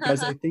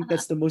 because I think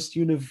that's the most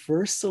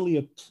universally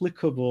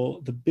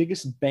applicable, the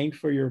biggest bang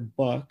for your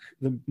buck,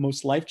 the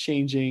most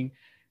life-changing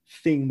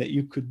thing that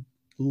you could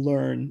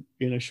learn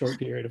in a short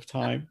period of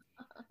time.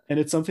 And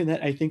it's something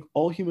that I think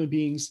all human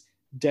beings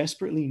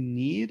desperately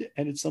need.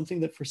 And it's something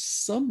that for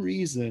some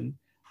reason,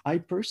 I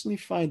personally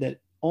find that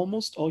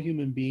almost all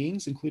human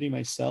beings, including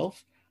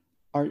myself,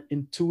 are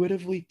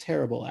intuitively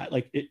terrible at.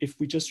 Like, if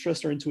we just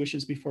trust our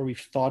intuitions before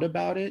we've thought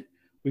about it,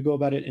 we go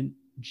about it in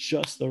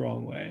just the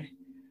wrong way.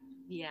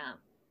 Yeah.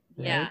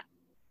 Right? Yeah.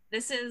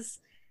 This is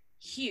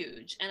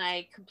huge, and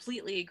I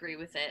completely agree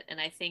with it, and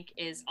I think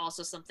is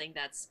also something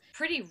that's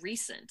pretty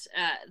recent,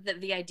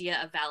 the idea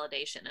of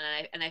validation.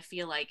 And I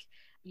feel like,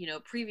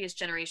 previous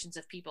generations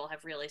of people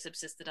have really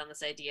subsisted on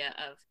this idea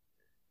of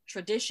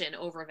tradition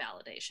over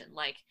validation.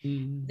 Like,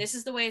 this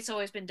is the way it's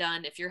always been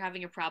done. If you're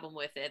having a problem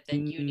with it,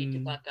 then you need to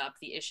buck up.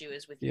 The issue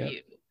is with you,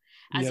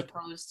 as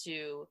opposed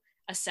to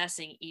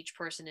assessing each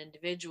person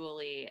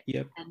individually.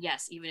 And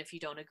yes, even if you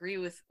don't agree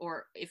with,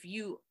 or if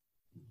you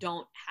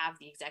don't have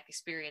the exact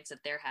experience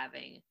that they're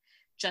having,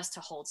 just to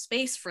hold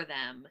space for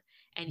them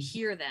and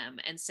hear them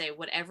and say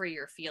whatever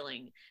you're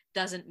feeling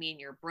doesn't mean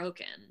you're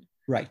broken.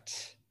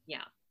 Right.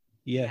 Yeah.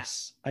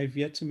 Yes. Yeah. I've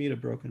yet to meet a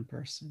broken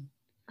person.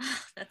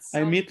 That's I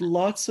so meet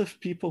lots of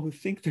people who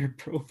think they're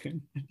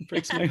broken. It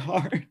breaks my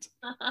heart.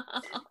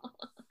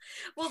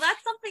 well,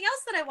 that's something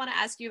else that I want to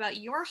ask you about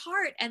your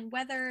heart and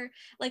whether,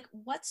 like,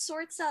 what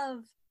sorts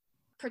of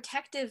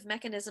protective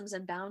mechanisms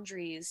and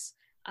boundaries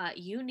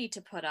you need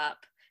to put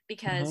up Uh-huh.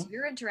 because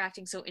you're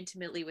interacting so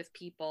intimately with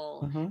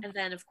people. Uh-huh. And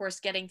then, of course,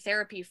 getting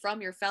therapy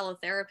from your fellow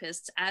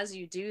therapists as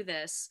you do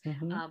this.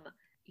 Uh-huh. Um,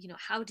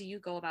 how do you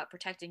go about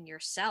protecting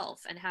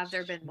yourself? And have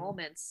there been Sure.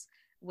 moments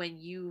when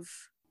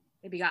you've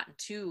maybe gotten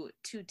too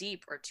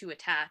deep or too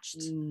attached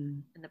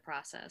Mm, in the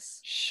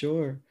process?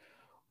 sure.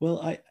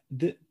 Well,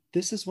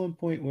 this is one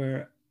point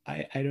where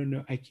I don't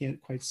know, I can't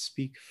quite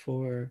speak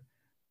for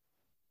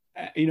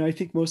I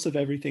think most of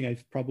everything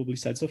I've probably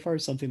said so far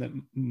is something that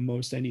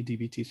most any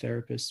DBT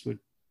therapist would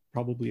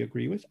probably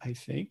agree with, I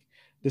think.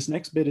 This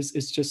next bit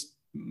is just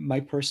my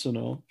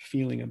personal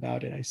feeling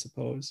about it, I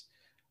suppose.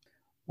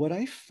 What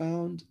I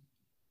found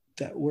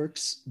that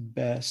works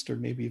best, or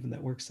maybe even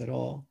that works at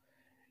all,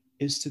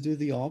 is to do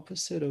the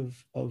opposite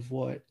of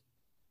what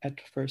at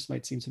first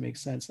might seem to make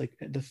sense. Like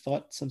the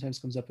thought sometimes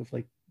comes up of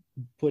like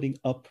putting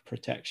up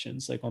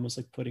protections, like almost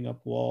like putting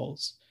up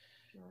walls,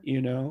 Sure.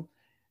 you know?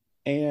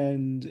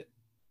 And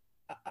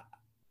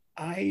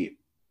I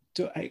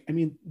do I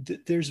mean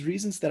there's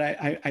reasons that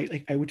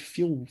I would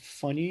feel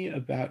funny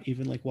about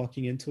even like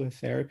walking into a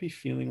therapy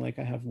feeling like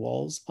I have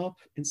walls up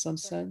in some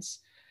sense.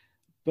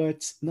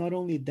 But not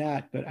only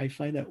that, but I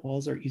find that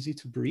walls are easy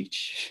to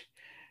breach.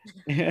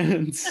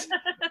 And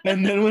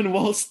and then when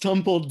walls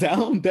tumble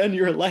down, then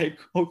you're like,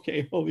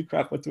 okay, holy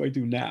crap, what do I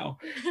do now?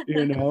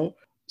 You know?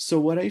 So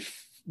what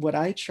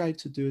I try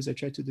to do is I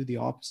try to do the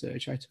opposite. I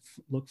try to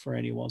look for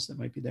any walls that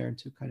might be there and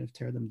to kind of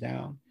tear them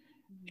down.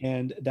 Mhm.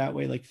 And that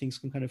way like things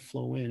can kind of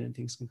flow in and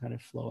things can kind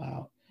of flow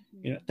out.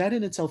 Mhm. That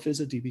in itself is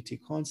a DBT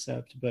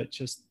concept, but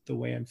just the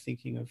way I'm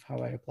thinking of how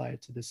I apply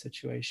it to this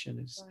situation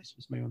Sure. is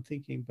just my own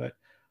thinking. But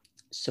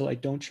so I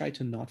don't try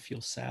to not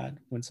feel sad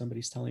when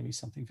somebody's telling me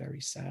something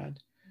very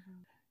sad.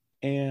 Mhm.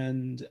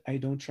 And I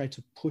don't try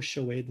to push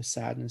away the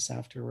sadness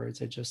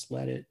afterwards. I just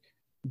let it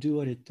do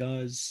what it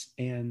does.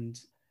 And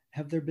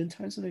have there been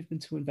times when I've been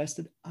too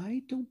invested?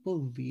 I don't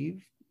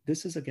believe,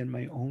 this is again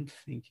my own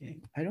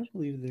thinking. I don't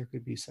believe there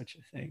could be such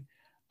a thing.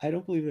 I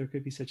don't believe there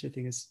could be such a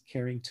thing as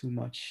caring too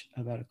much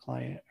about a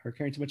client or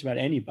caring too much about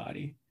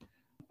anybody.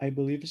 I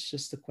believe it's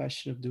just a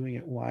question of doing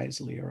it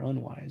wisely or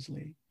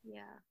unwisely,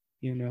 Yeah.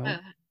 you Uh, know?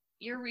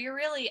 you're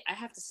really, I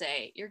have to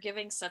say, you're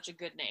giving such a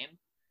good name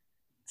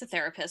to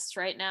therapists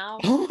right now.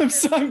 Oh,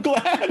 I'm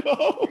glad.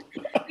 Oh.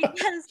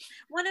 Because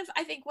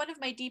I think one of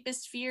my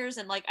deepest fears,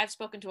 and like I've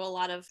spoken to a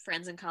lot of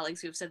friends and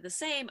colleagues who have said the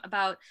same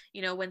about,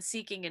 when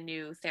seeking a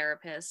new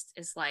therapist,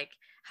 is like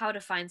how to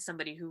find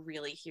somebody who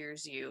really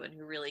hears you and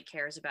who really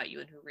cares about you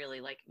and who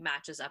really like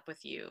matches up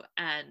with you.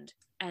 And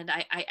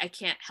I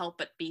can't help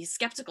but be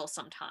skeptical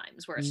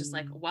sometimes where it's just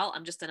like, Mm. well,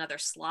 I'm just another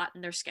slot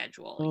in their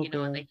schedule, Oh, and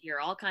they God. hear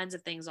all kinds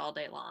of things all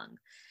day long.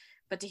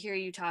 But to hear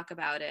you talk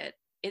about it,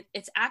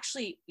 it's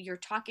actually, you're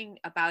talking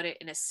about it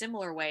in a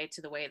similar way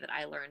to the way that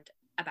I learned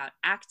about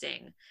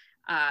acting,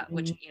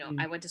 which, Mm.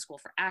 I went to school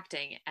for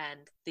acting,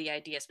 and the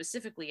idea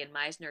specifically in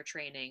Meisner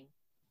training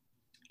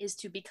is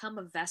to become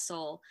a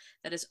vessel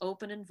that is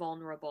open and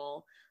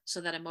vulnerable so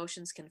that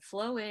emotions can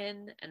flow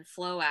in and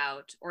flow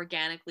out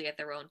organically at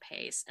their own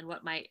pace. And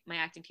what my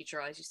acting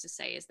teacher always used to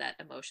say is that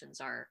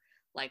emotions are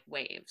like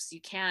waves. You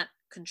can't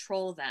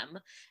control them.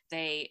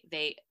 They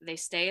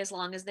stay as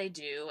long as they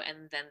do,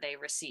 and then they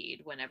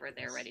recede whenever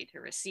they're ready to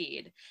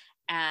recede.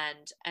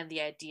 And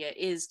the idea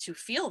is to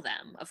feel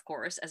them. Of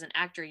course, as an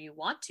actor you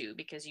want to,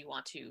 because you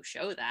want to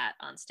show that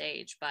on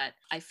stage, but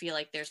I feel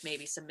like there's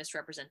maybe some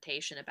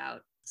misrepresentation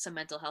about some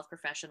mental health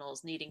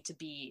professionals needing to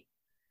be,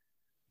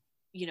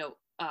 Mhm.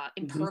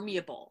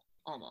 impermeable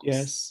almost.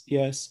 Yes,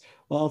 yes.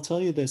 Well, I'll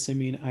tell you this. I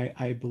mean,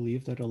 I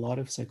believe that a lot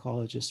of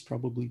psychologists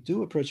probably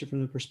do approach it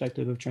from the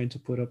perspective of trying to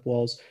put up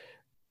walls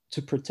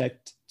to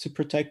protect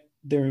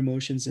their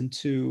emotions and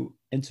to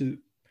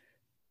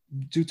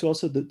due to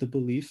also the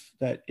belief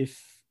that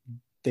if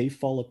they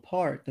fall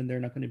apart, then they're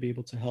not going to be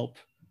able to help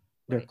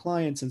their Right.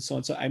 clients and so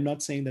on. So I'm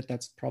not saying that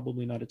that's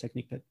probably not a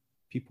technique that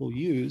people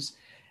use,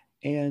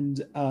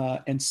 and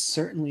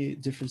certainly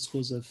different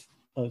schools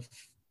of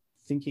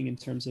thinking in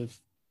terms of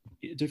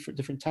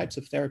different types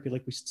of therapy,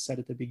 like we said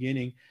at the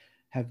beginning,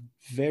 have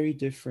very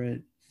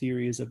different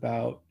theories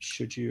about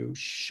should you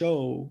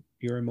show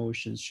your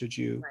emotions, should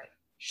you Right.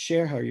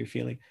 share how you're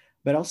feeling.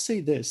 But I'll say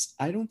this,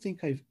 I don't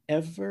think I've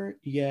ever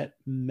yet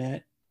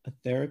met a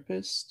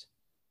therapist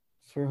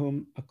for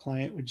whom a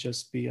client would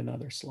just be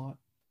another slot.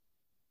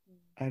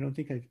 I don't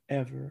think I've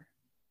ever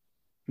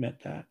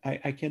met that.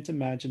 I can't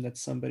imagine that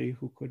somebody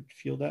who could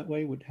feel that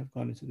way would have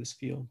gone into this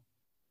field.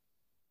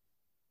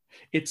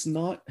 It's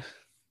not,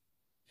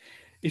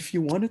 if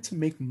you wanted to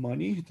make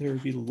money, there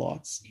would be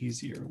lots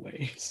easier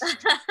ways.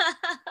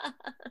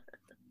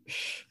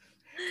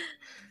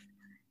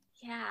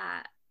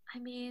 Yeah, I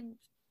mean,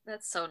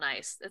 that's so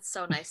nice. It's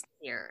so nice to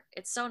hear.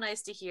 It's so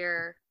nice to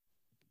hear,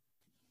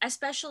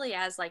 especially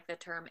as like the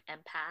term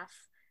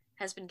empath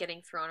has been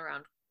getting thrown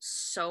around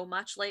so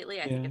much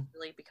lately. I think it's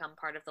really become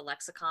part of the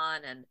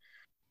lexicon, and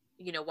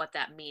what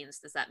that means.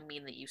 Does that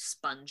mean that you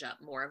sponge up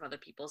more of other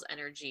people's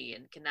energy,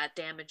 and can that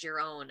damage your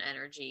own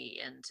energy?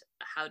 And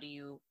how do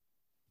you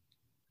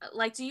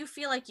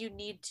feel like you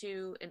need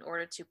to, in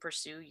order to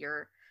pursue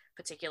your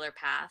particular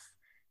path,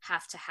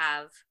 have to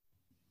have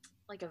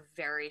like a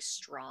very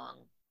strong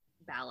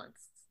balance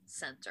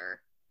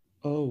center?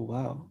 Oh,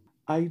 wow.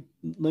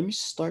 Let me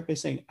start by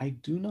saying I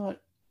do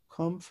not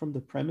come from the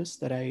premise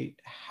that I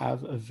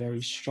have a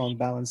very strong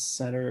balance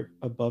center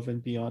above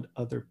and beyond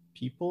other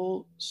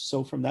people.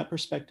 So from that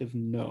perspective,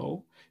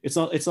 no. It's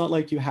not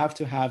like you have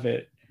to have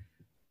it,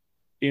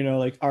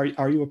 like are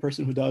you a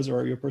person who does, or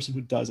are you a person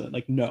who doesn't?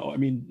 Like, no. I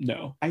mean,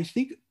 no. I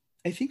think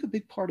a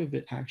big part of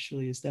it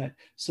actually is that,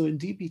 so in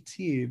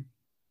DBT,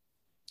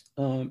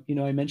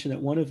 I mentioned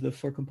that one of the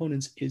four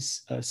components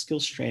is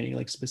skills training,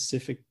 like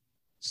specific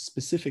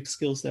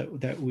skills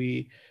that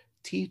we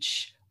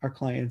teach our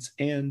clients.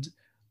 And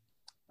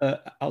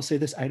I'll say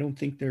this: I don't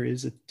think there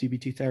is a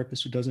DBT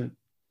therapist who doesn't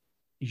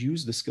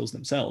use the skills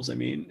themselves. I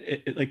mean,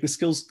 like the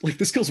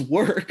skills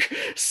work.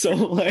 So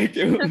like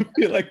it would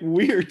be like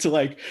weird to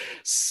like.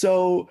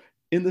 So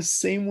in the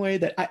same way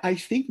that I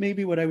think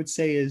maybe what I would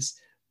say is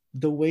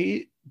the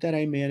way that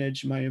I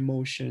manage my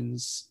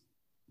emotions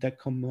that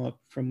come up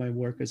from my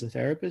work as a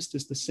therapist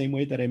is the same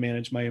way that I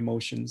manage my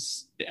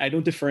emotions. I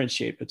don't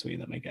differentiate between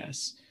them, I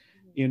guess.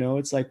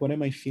 It's like, what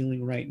am I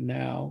feeling right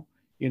now?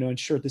 And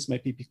sure, this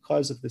might be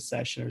because of the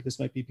session, or this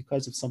might be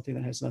because of something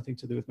that has nothing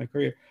to do with my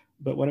career,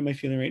 but what am I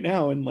feeling right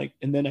now? And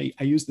then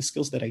I use the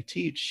skills that I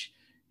teach,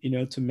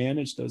 to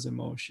manage those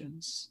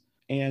emotions.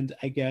 And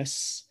I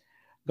guess,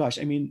 gosh,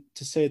 I mean,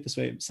 to say it this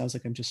way, it sounds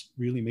like I'm just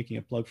really making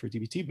a plug for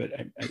DBT, but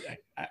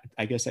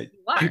I guess I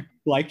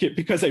like it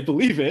because I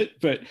believe it.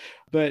 But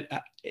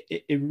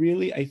it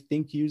really, I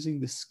think using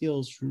the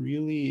skills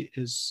really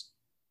is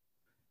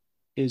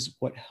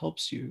what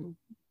helps you,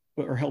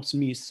 or helps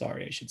me,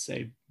 sorry, I should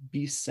say,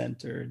 be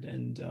centered.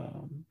 And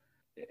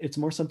it's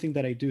more something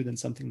that I do than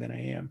something that I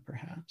am,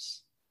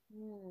 perhaps.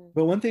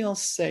 But one thing I'll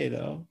say,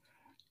 though,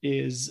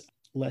 is,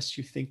 lest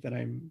you think that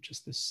I'm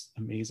just this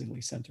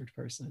amazingly centered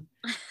person,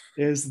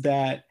 is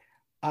that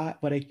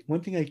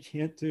one thing I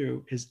can't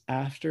do is,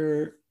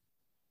 after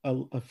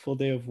a full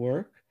day of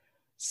work,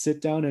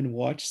 sit down and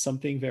watch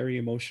something very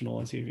emotional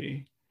on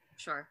TV.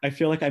 Sure. I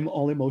feel like I'm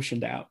all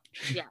emotioned out.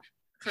 Yeah,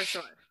 for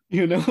sure.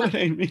 You know what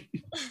I mean?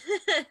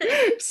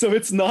 So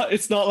it's not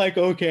like,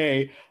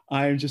 okay,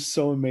 I'm just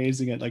so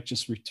amazing at like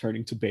just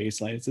returning to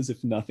baseline. It's as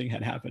if nothing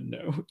had happened.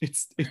 No,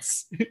 it's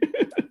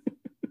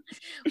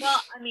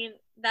Well, I mean,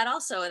 that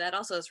also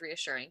is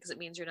reassuring, because it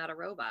means you're not a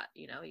robot,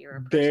 you're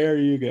a person. There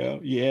you go.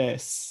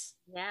 Yes.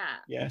 Yeah.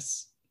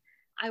 Yes.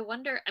 I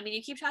wonder, I mean,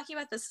 you keep talking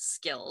about the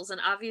skills,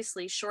 and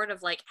obviously, short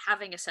of like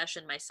having a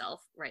session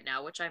myself right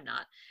now, which I'm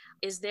not,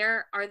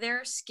 are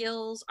there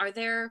skills,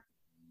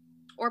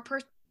 or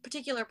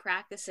particular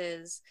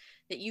practices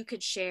that you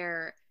could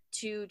share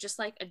to just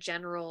like a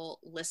general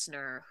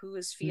listener who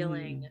is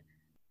feeling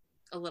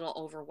a little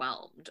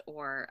overwhelmed,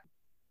 or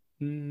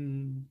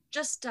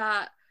just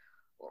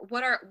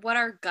what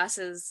are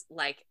Gus's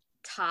like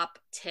top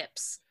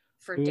tips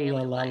for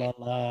daily life?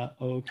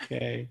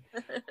 Okay.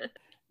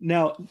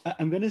 Now,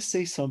 I'm going to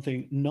say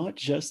something not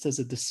just as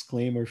a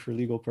disclaimer for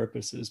legal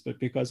purposes, but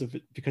because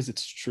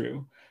it's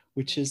true,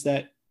 which is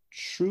that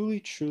truly,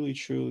 truly,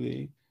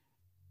 truly,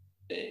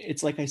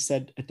 it's like I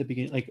said at the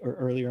beginning, like, or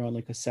earlier on,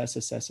 like assess.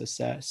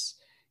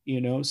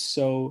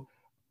 So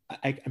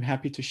I'm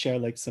happy to share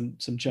like some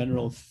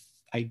general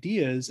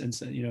ideas, and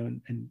so,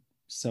 and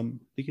some,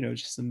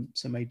 just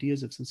some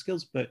ideas of some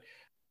skills. But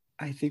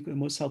I think the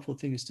most helpful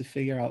thing is to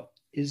figure out,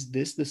 is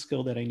this the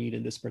skill that I need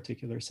in this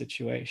particular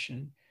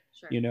situation?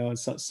 Sure. And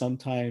so,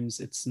 sometimes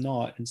it's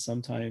not, and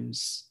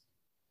sometimes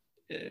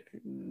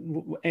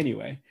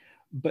anyway.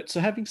 But so,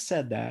 having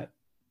said that,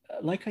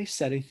 like I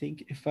said, I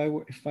think if I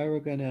were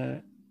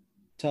gonna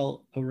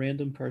tell a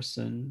random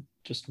person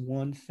just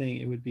one thing,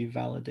 it would be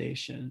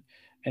validation.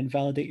 And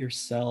validate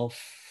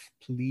yourself,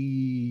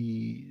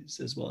 please,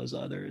 as well as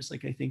others.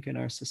 Like, I think in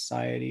our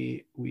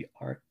society, we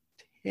are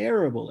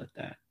terrible at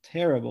that.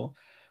 Terrible.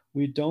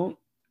 We don't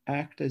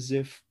act as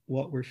if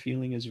what we're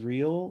feeling is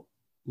real,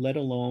 let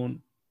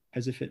alone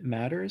as if it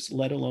matters,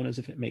 let alone as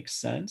if it makes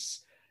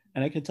sense.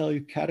 And I can tell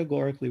you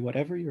categorically,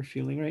 whatever you're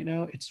feeling right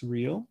now, it's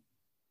real.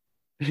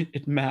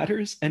 It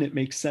matters, and it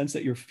makes sense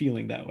that you're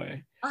feeling that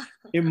way.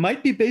 It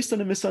might be based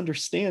on a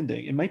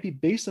misunderstanding.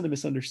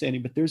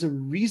 But there's a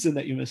reason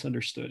that you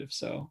misunderstood. If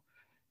so,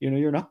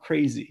 you're not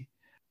crazy.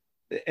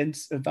 And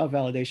about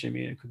validation, I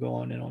mean, it could go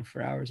on and on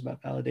for hours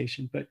about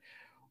validation. But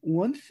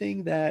one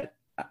thing that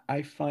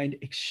I find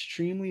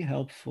extremely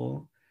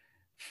helpful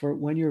for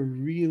when you're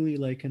really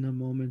like in a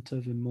moment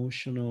of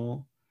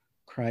emotional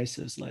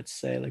crisis, let's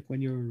say, like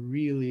when you're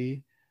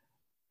really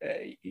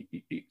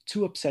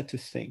too upset to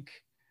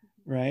think,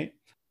 right?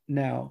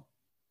 Now,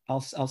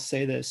 I'll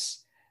say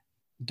this: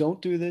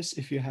 don't do this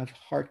if you have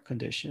heart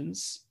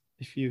conditions.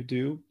 If you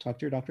do, talk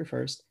to your doctor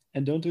first.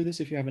 And don't do this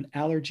if you have an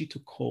allergy to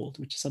cold,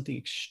 which is something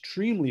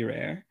extremely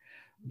rare.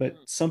 but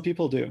some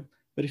people do.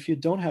 But if you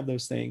don't have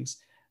those things,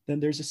 then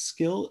there's a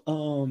skill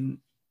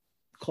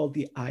called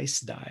the ice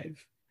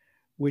dive,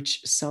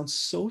 which sounds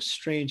so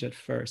strange at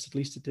first, at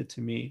least it did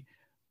to me.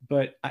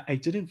 But I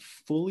didn't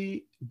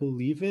fully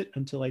believe it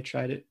until I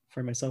tried it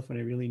for myself when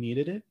I really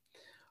needed it.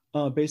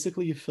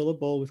 Basically, you fill a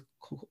bowl with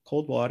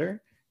cold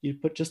water, you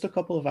put just a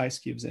couple of ice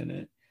cubes in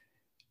it.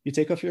 You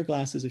take off your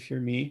glasses if you're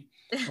me,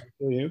 I'll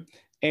show you.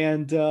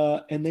 And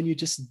then you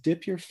just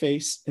dip your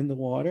face in the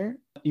water.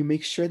 You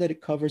make sure that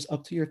it covers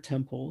up to your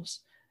temples.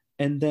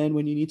 And then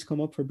when you need to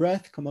come up for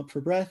breath, come up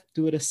for breath.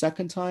 Do it a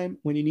second time.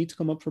 When you need to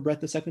come up for breath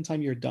the second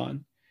time, you're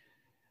done.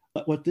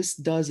 But what this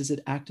does is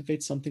it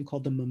activates something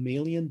called the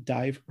mammalian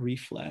dive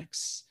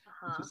reflex,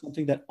 which is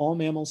something that all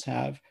mammals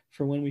have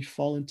for when we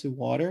fall into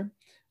water.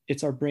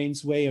 It's our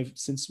brain's way of,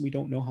 since we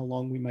don't know how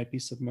long we might be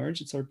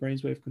submerged, it's our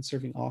brain's way of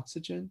conserving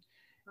oxygen.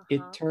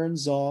 It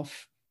turns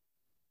off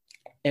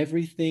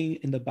everything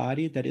in the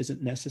body that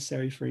isn't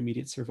necessary for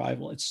immediate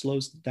survival. It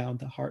slows down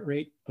the heart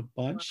rate a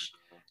bunch.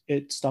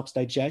 It stops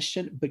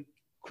digestion, but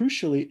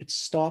crucially, it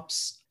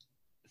stops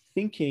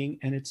thinking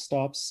and it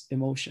stops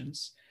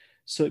emotions.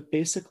 So it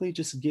basically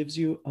just gives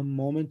you a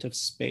moment of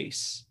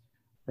space,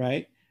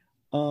 right?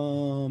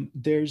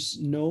 There's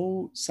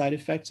no side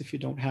effects if you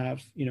don't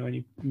have,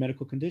 any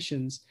medical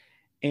conditions.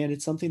 And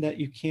it's something that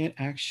you can't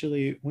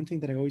actually, one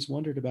thing that I always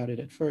wondered about it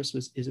at first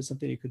was, is it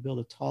something you could build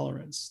a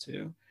tolerance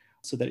to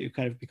so that you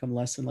kind of become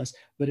less and less,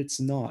 but it's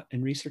not.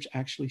 And research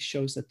actually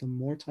shows that the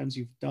more times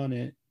you've done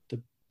it, the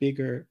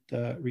bigger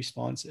the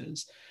response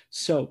is.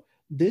 So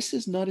this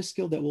is not a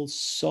skill that will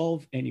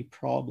solve any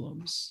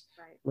problems,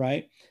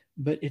 right?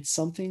 But it's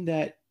something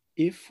that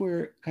if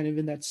we're kind of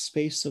in that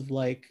space of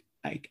like,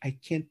 I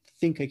can't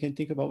think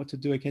about what to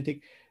do, I can't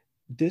think,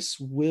 this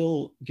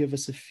will give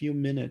us a few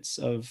minutes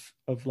of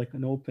like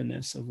an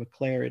openness, of a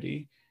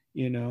clarity,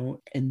 and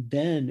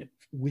then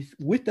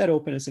with that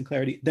openness and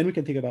clarity, then we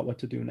can think about what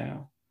to do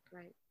now.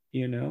 Right.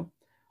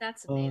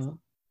 That's amazing.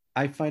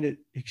 I find it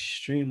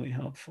extremely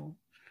helpful.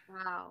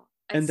 Wow.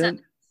 And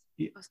then,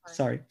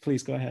 sorry,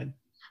 please go ahead.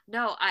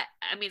 No,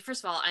 I mean,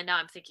 first of all, I know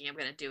I'm thinking I'm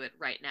going to do it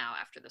right now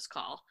after this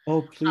call.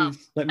 Oh,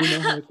 please let me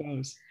know how it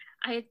goes.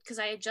 Because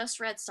I had just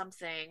read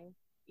something,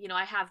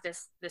 I have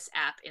this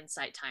app,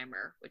 Insight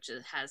Timer, which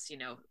has,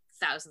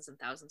 thousands and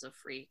thousands of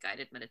free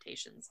guided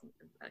meditations and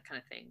that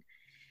kind of thing.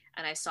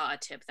 And I saw a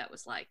tip that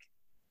was like,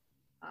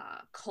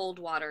 cold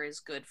water is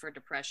good for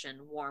depression,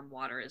 warm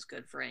water is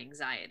good for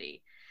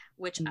anxiety,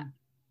 which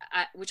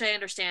I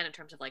understand in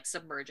terms of like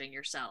submerging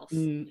yourself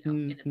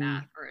in a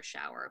bath or a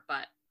shower.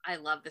 But I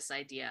love this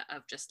idea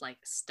of just like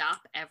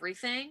stop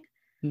everything.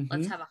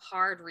 Let's have a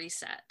hard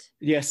reset.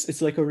 Yes,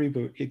 it's like a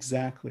reboot.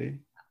 Exactly.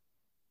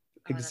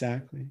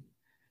 Exactly.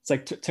 It's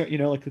like,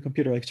 like the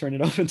computer, like turn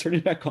it off and turn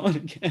it back on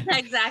again.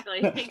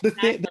 Exactly.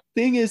 The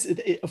thing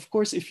is, of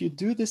course, if you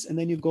do this and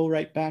then you go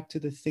right back to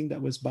the thing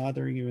that was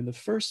bothering you in the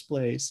first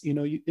place,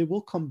 it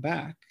will come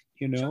back,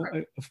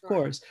 Sure. of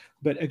course.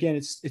 But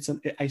again,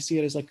 I see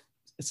it as like,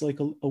 it's like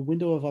a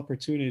window of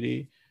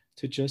opportunity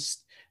to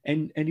just,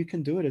 and you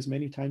can do it as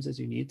many times as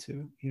you need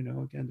to,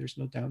 again, there's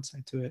no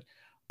downside to it.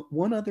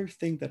 One other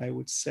thing that I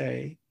would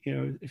say,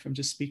 if I'm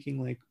just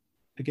speaking like,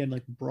 again,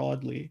 like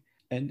broadly,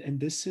 and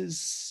this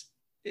is,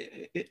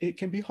 it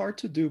can be hard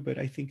to do, but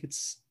I think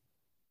it's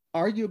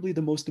arguably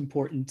the most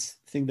important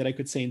thing that I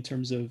could say in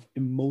terms of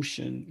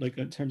emotion, like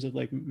in terms of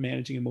like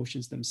managing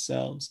emotions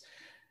themselves.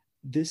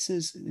 This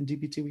is, in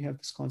DBT, we have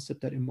this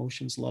concept that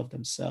emotions love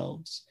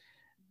themselves.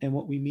 And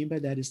what we mean by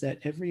that is that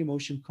every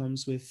emotion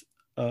comes with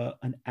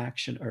an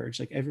action urge.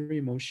 Like every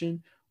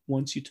emotion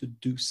wants you to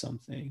do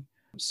something.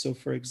 So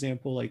for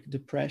example, like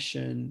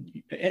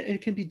depression,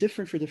 it can be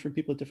different for different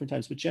people at different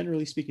times, but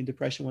generally speaking,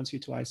 depression wants you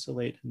to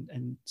isolate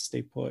and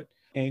stay put.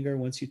 Anger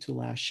wants you to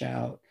lash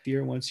out.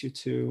 Fear wants you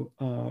to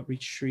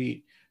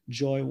retreat.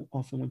 Joy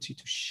often wants you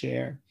to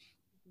share.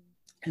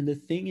 And the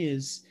thing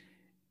is,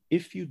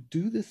 if you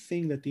do the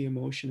thing that the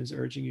emotion is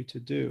urging you to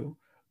do,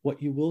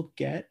 what you will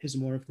get is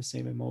more of the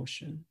same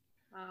emotion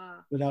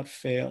without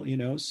fail,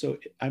 So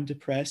I'm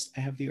depressed.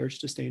 I have the urge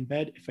to stay in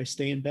bed. If I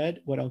stay in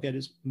bed, what I'll get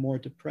is more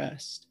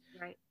depressed.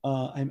 Right.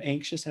 I'm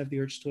anxious, have the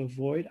urge to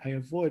avoid. I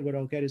avoid. What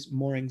I'll get is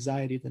more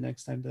anxiety the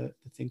next time the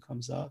thing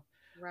comes up.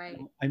 Right.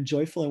 I'm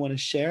joyful. I want to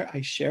share.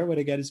 I share. What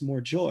I get is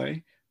more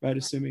joy, right?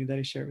 Assuming that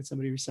I share with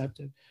somebody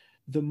receptive.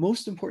 The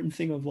most important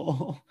thing of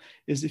all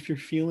is if you're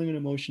feeling an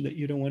emotion that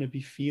you don't want to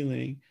be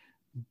feeling,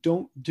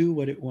 don't do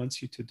what it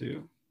wants you to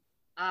do.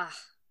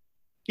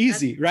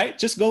 Easy, right?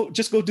 Just go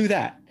do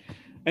that.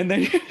 And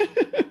then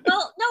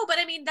well, no, but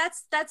I mean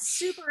that's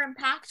super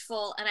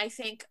impactful, and I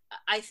think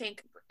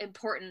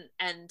important.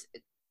 And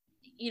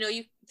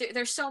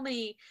there's so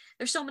many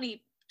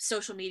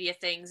social media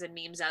things and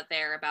memes out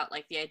there about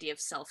like the idea of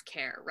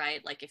self-care,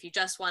 right? Like if you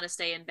just want to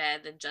stay in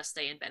bed, then just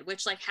stay in bed,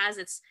 which like has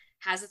its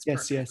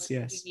purpose. Yes.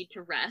 You need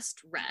to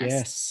rest.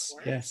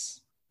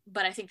 Yes.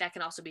 But I think that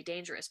can also be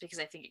dangerous because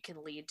I think it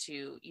can lead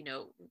to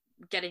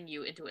getting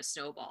you into a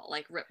snowball,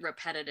 like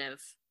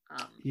repetitive.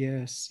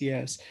 Yes.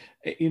 The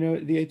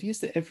idea is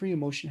that every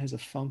emotion has a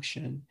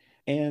function,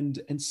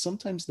 And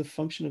sometimes the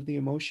function of the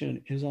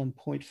emotion is on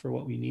point for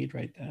what we need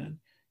right then.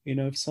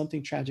 If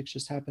something tragic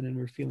just happened and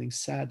we're feeling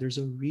sad, there's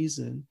a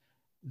reason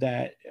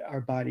that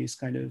our body is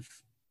kind of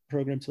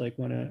programmed to like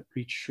want to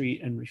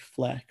retreat and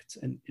reflect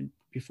and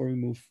before we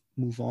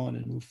move on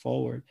and move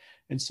forward.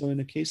 And so in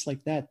a case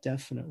like that,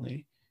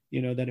 definitely,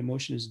 that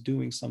emotion is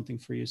doing something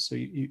for you, so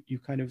you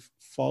kind of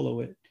follow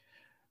it.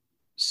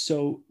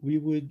 So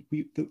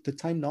the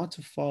time not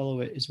to follow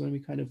it is when we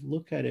kind of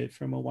look at it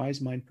from a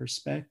wise mind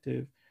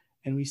perspective,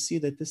 and we see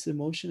that this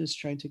emotion is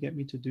trying to get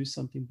me to do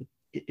something, but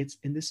it's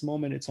in this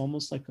moment, it's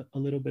almost like a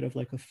little bit of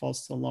like a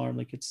false alarm.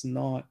 Like it's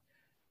not,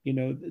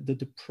 the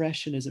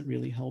depression isn't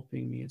really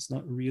helping me. It's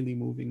not really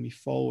moving me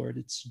forward.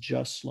 It's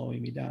just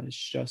slowing me down. It's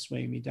just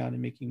weighing me down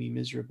and making me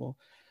miserable.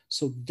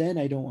 So then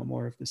I don't want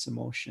more of this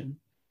emotion.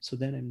 So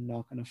then I'm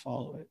not going to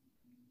follow it.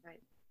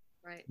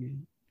 Right. Yeah.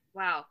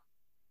 Wow.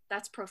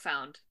 That's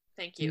profound.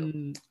 Thank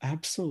you.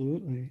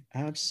 Absolutely.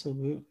 That's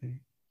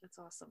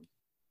awesome.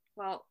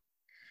 Well,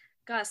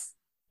 Gus,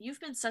 you've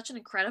been such an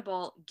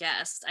incredible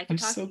guest. I could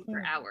talk to you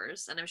for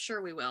hours, and I'm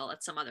sure we will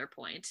at some other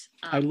point.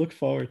 I look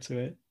forward to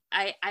it.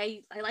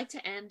 I like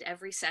to end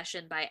every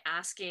session by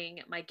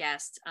asking my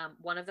guest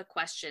one of the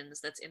questions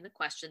that's in the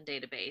question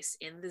database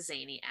in the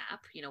Zany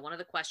app, one of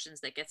the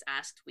questions that gets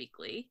asked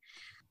weekly.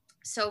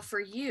 So for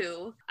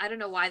you, I don't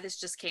know why this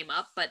just came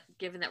up, but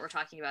given that we're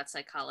talking about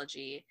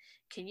psychology,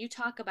 can you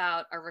talk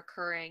about a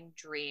recurring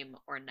dream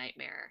or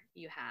nightmare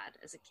you had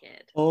as a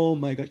kid? Oh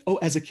my God. Oh,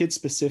 as a kid,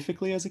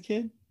 specifically as a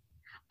kid?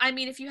 I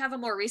mean, if you have a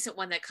more recent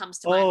one that comes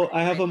to mind. Oh,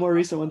 I have a more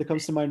recent one that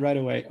comes to mind right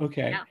away.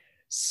 Okay. Yeah.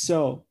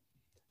 So,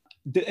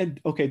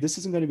 this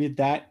isn't going to be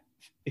that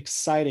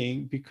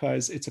exciting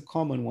because it's a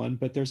common one,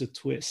 but there's a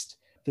twist.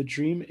 The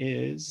dream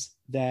is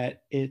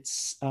that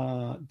it's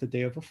the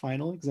day of a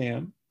final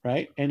exam,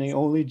 right? And I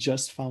only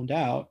just found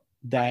out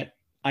that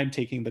I'm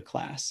taking the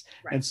class.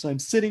 Right. And so I'm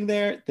sitting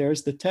there,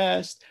 there's the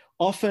test.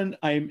 Often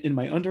I'm in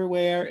my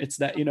underwear. It's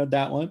that,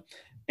 that one.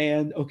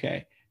 And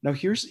okay, now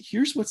here's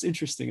what's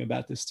interesting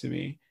about this to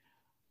me.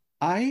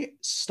 I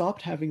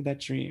stopped having that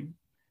dream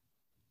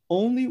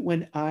only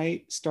when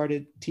I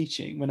started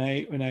teaching, when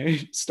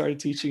I started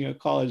teaching a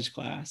college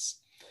class.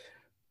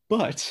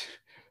 But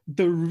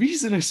the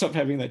reason I stopped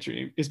having that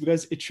dream is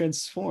because it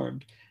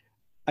transformed.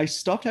 I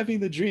stopped having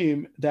the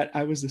dream that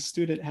I was the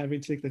student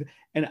having to take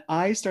and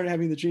I started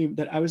having the dream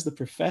that I was the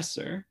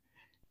professor,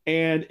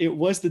 and it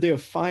was the day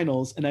of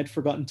finals and I'd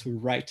forgotten to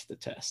write the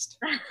test.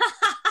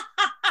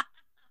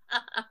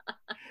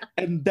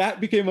 And that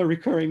became a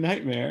recurring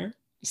nightmare,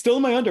 still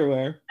in my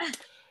underwear.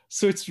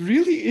 So it's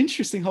really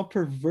interesting how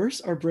perverse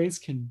our brains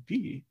can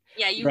be.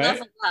 Yeah, you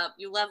leveled up.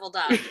 You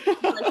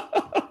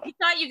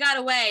thought you got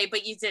away,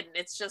 but you didn't.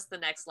 It's just the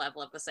next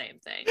level of the same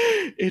thing.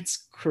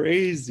 It's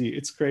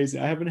crazy.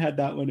 I haven't had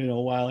that one in a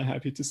while, I'm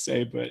happy to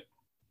say, but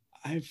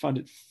I found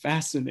it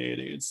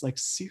fascinating. It's like,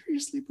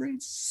 seriously,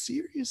 brains?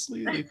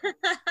 Seriously? Like...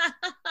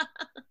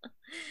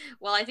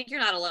 Well, I think you're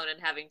not alone in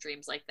having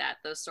dreams like that.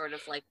 Those sort of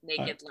like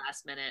naked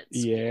last minutes.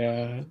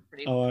 Yeah.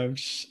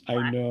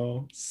 I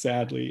know.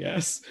 Sadly,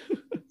 yes.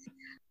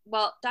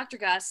 Well, Dr.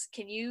 Gus,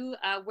 can you,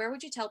 where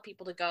would you tell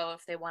people to go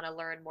if they want to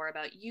learn more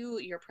about you,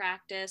 your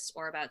practice,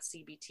 or about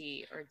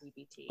CBT or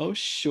DBT? Oh,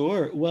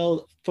 sure.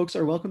 Well, folks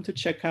are welcome to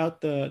check out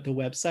the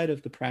website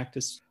of the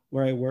practice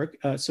where I work.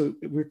 So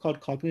we're called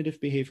Cognitive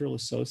Behavioral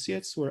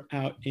Associates. We're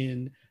out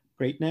in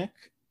Great Neck,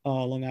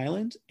 Long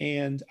Island,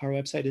 and our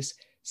website is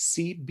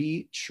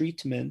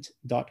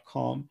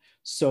cbtreatment.com.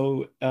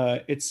 So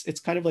it's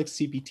kind of like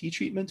CBT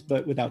treatment,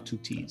 but without two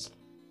T's.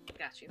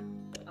 Got you.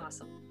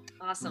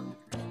 Awesome.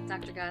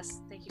 Dr.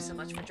 Gus, thank you so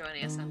much for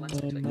joining us on What's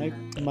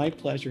Betwixt Us. My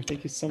pleasure.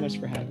 Thank you so much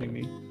for having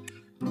me.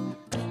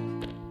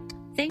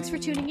 Thanks for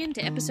tuning in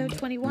to episode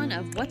 21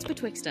 of What's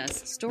Betwixt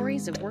Us,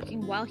 Stories of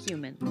Working While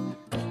Human.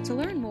 To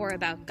learn more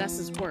about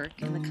Gus's work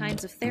and the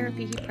kinds of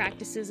therapy he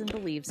practices and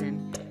believes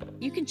in,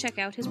 you can check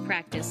out his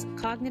practice,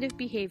 Cognitive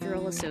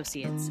Behavioral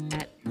Associates,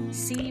 at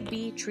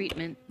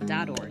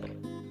cbtreatment.org.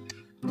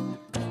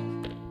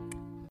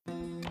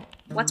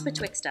 What's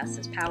Betwixt Us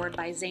is powered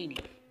by Zany,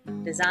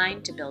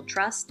 designed to build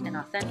trust and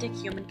authentic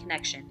human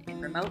connection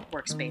in remote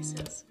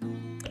workspaces.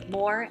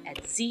 More at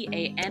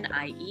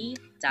zanie.app.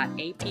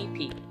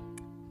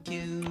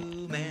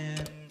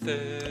 Human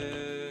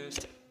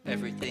first,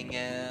 everything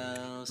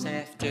else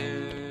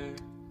after.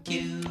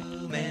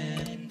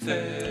 Human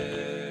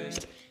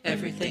first,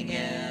 everything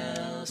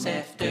else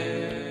after.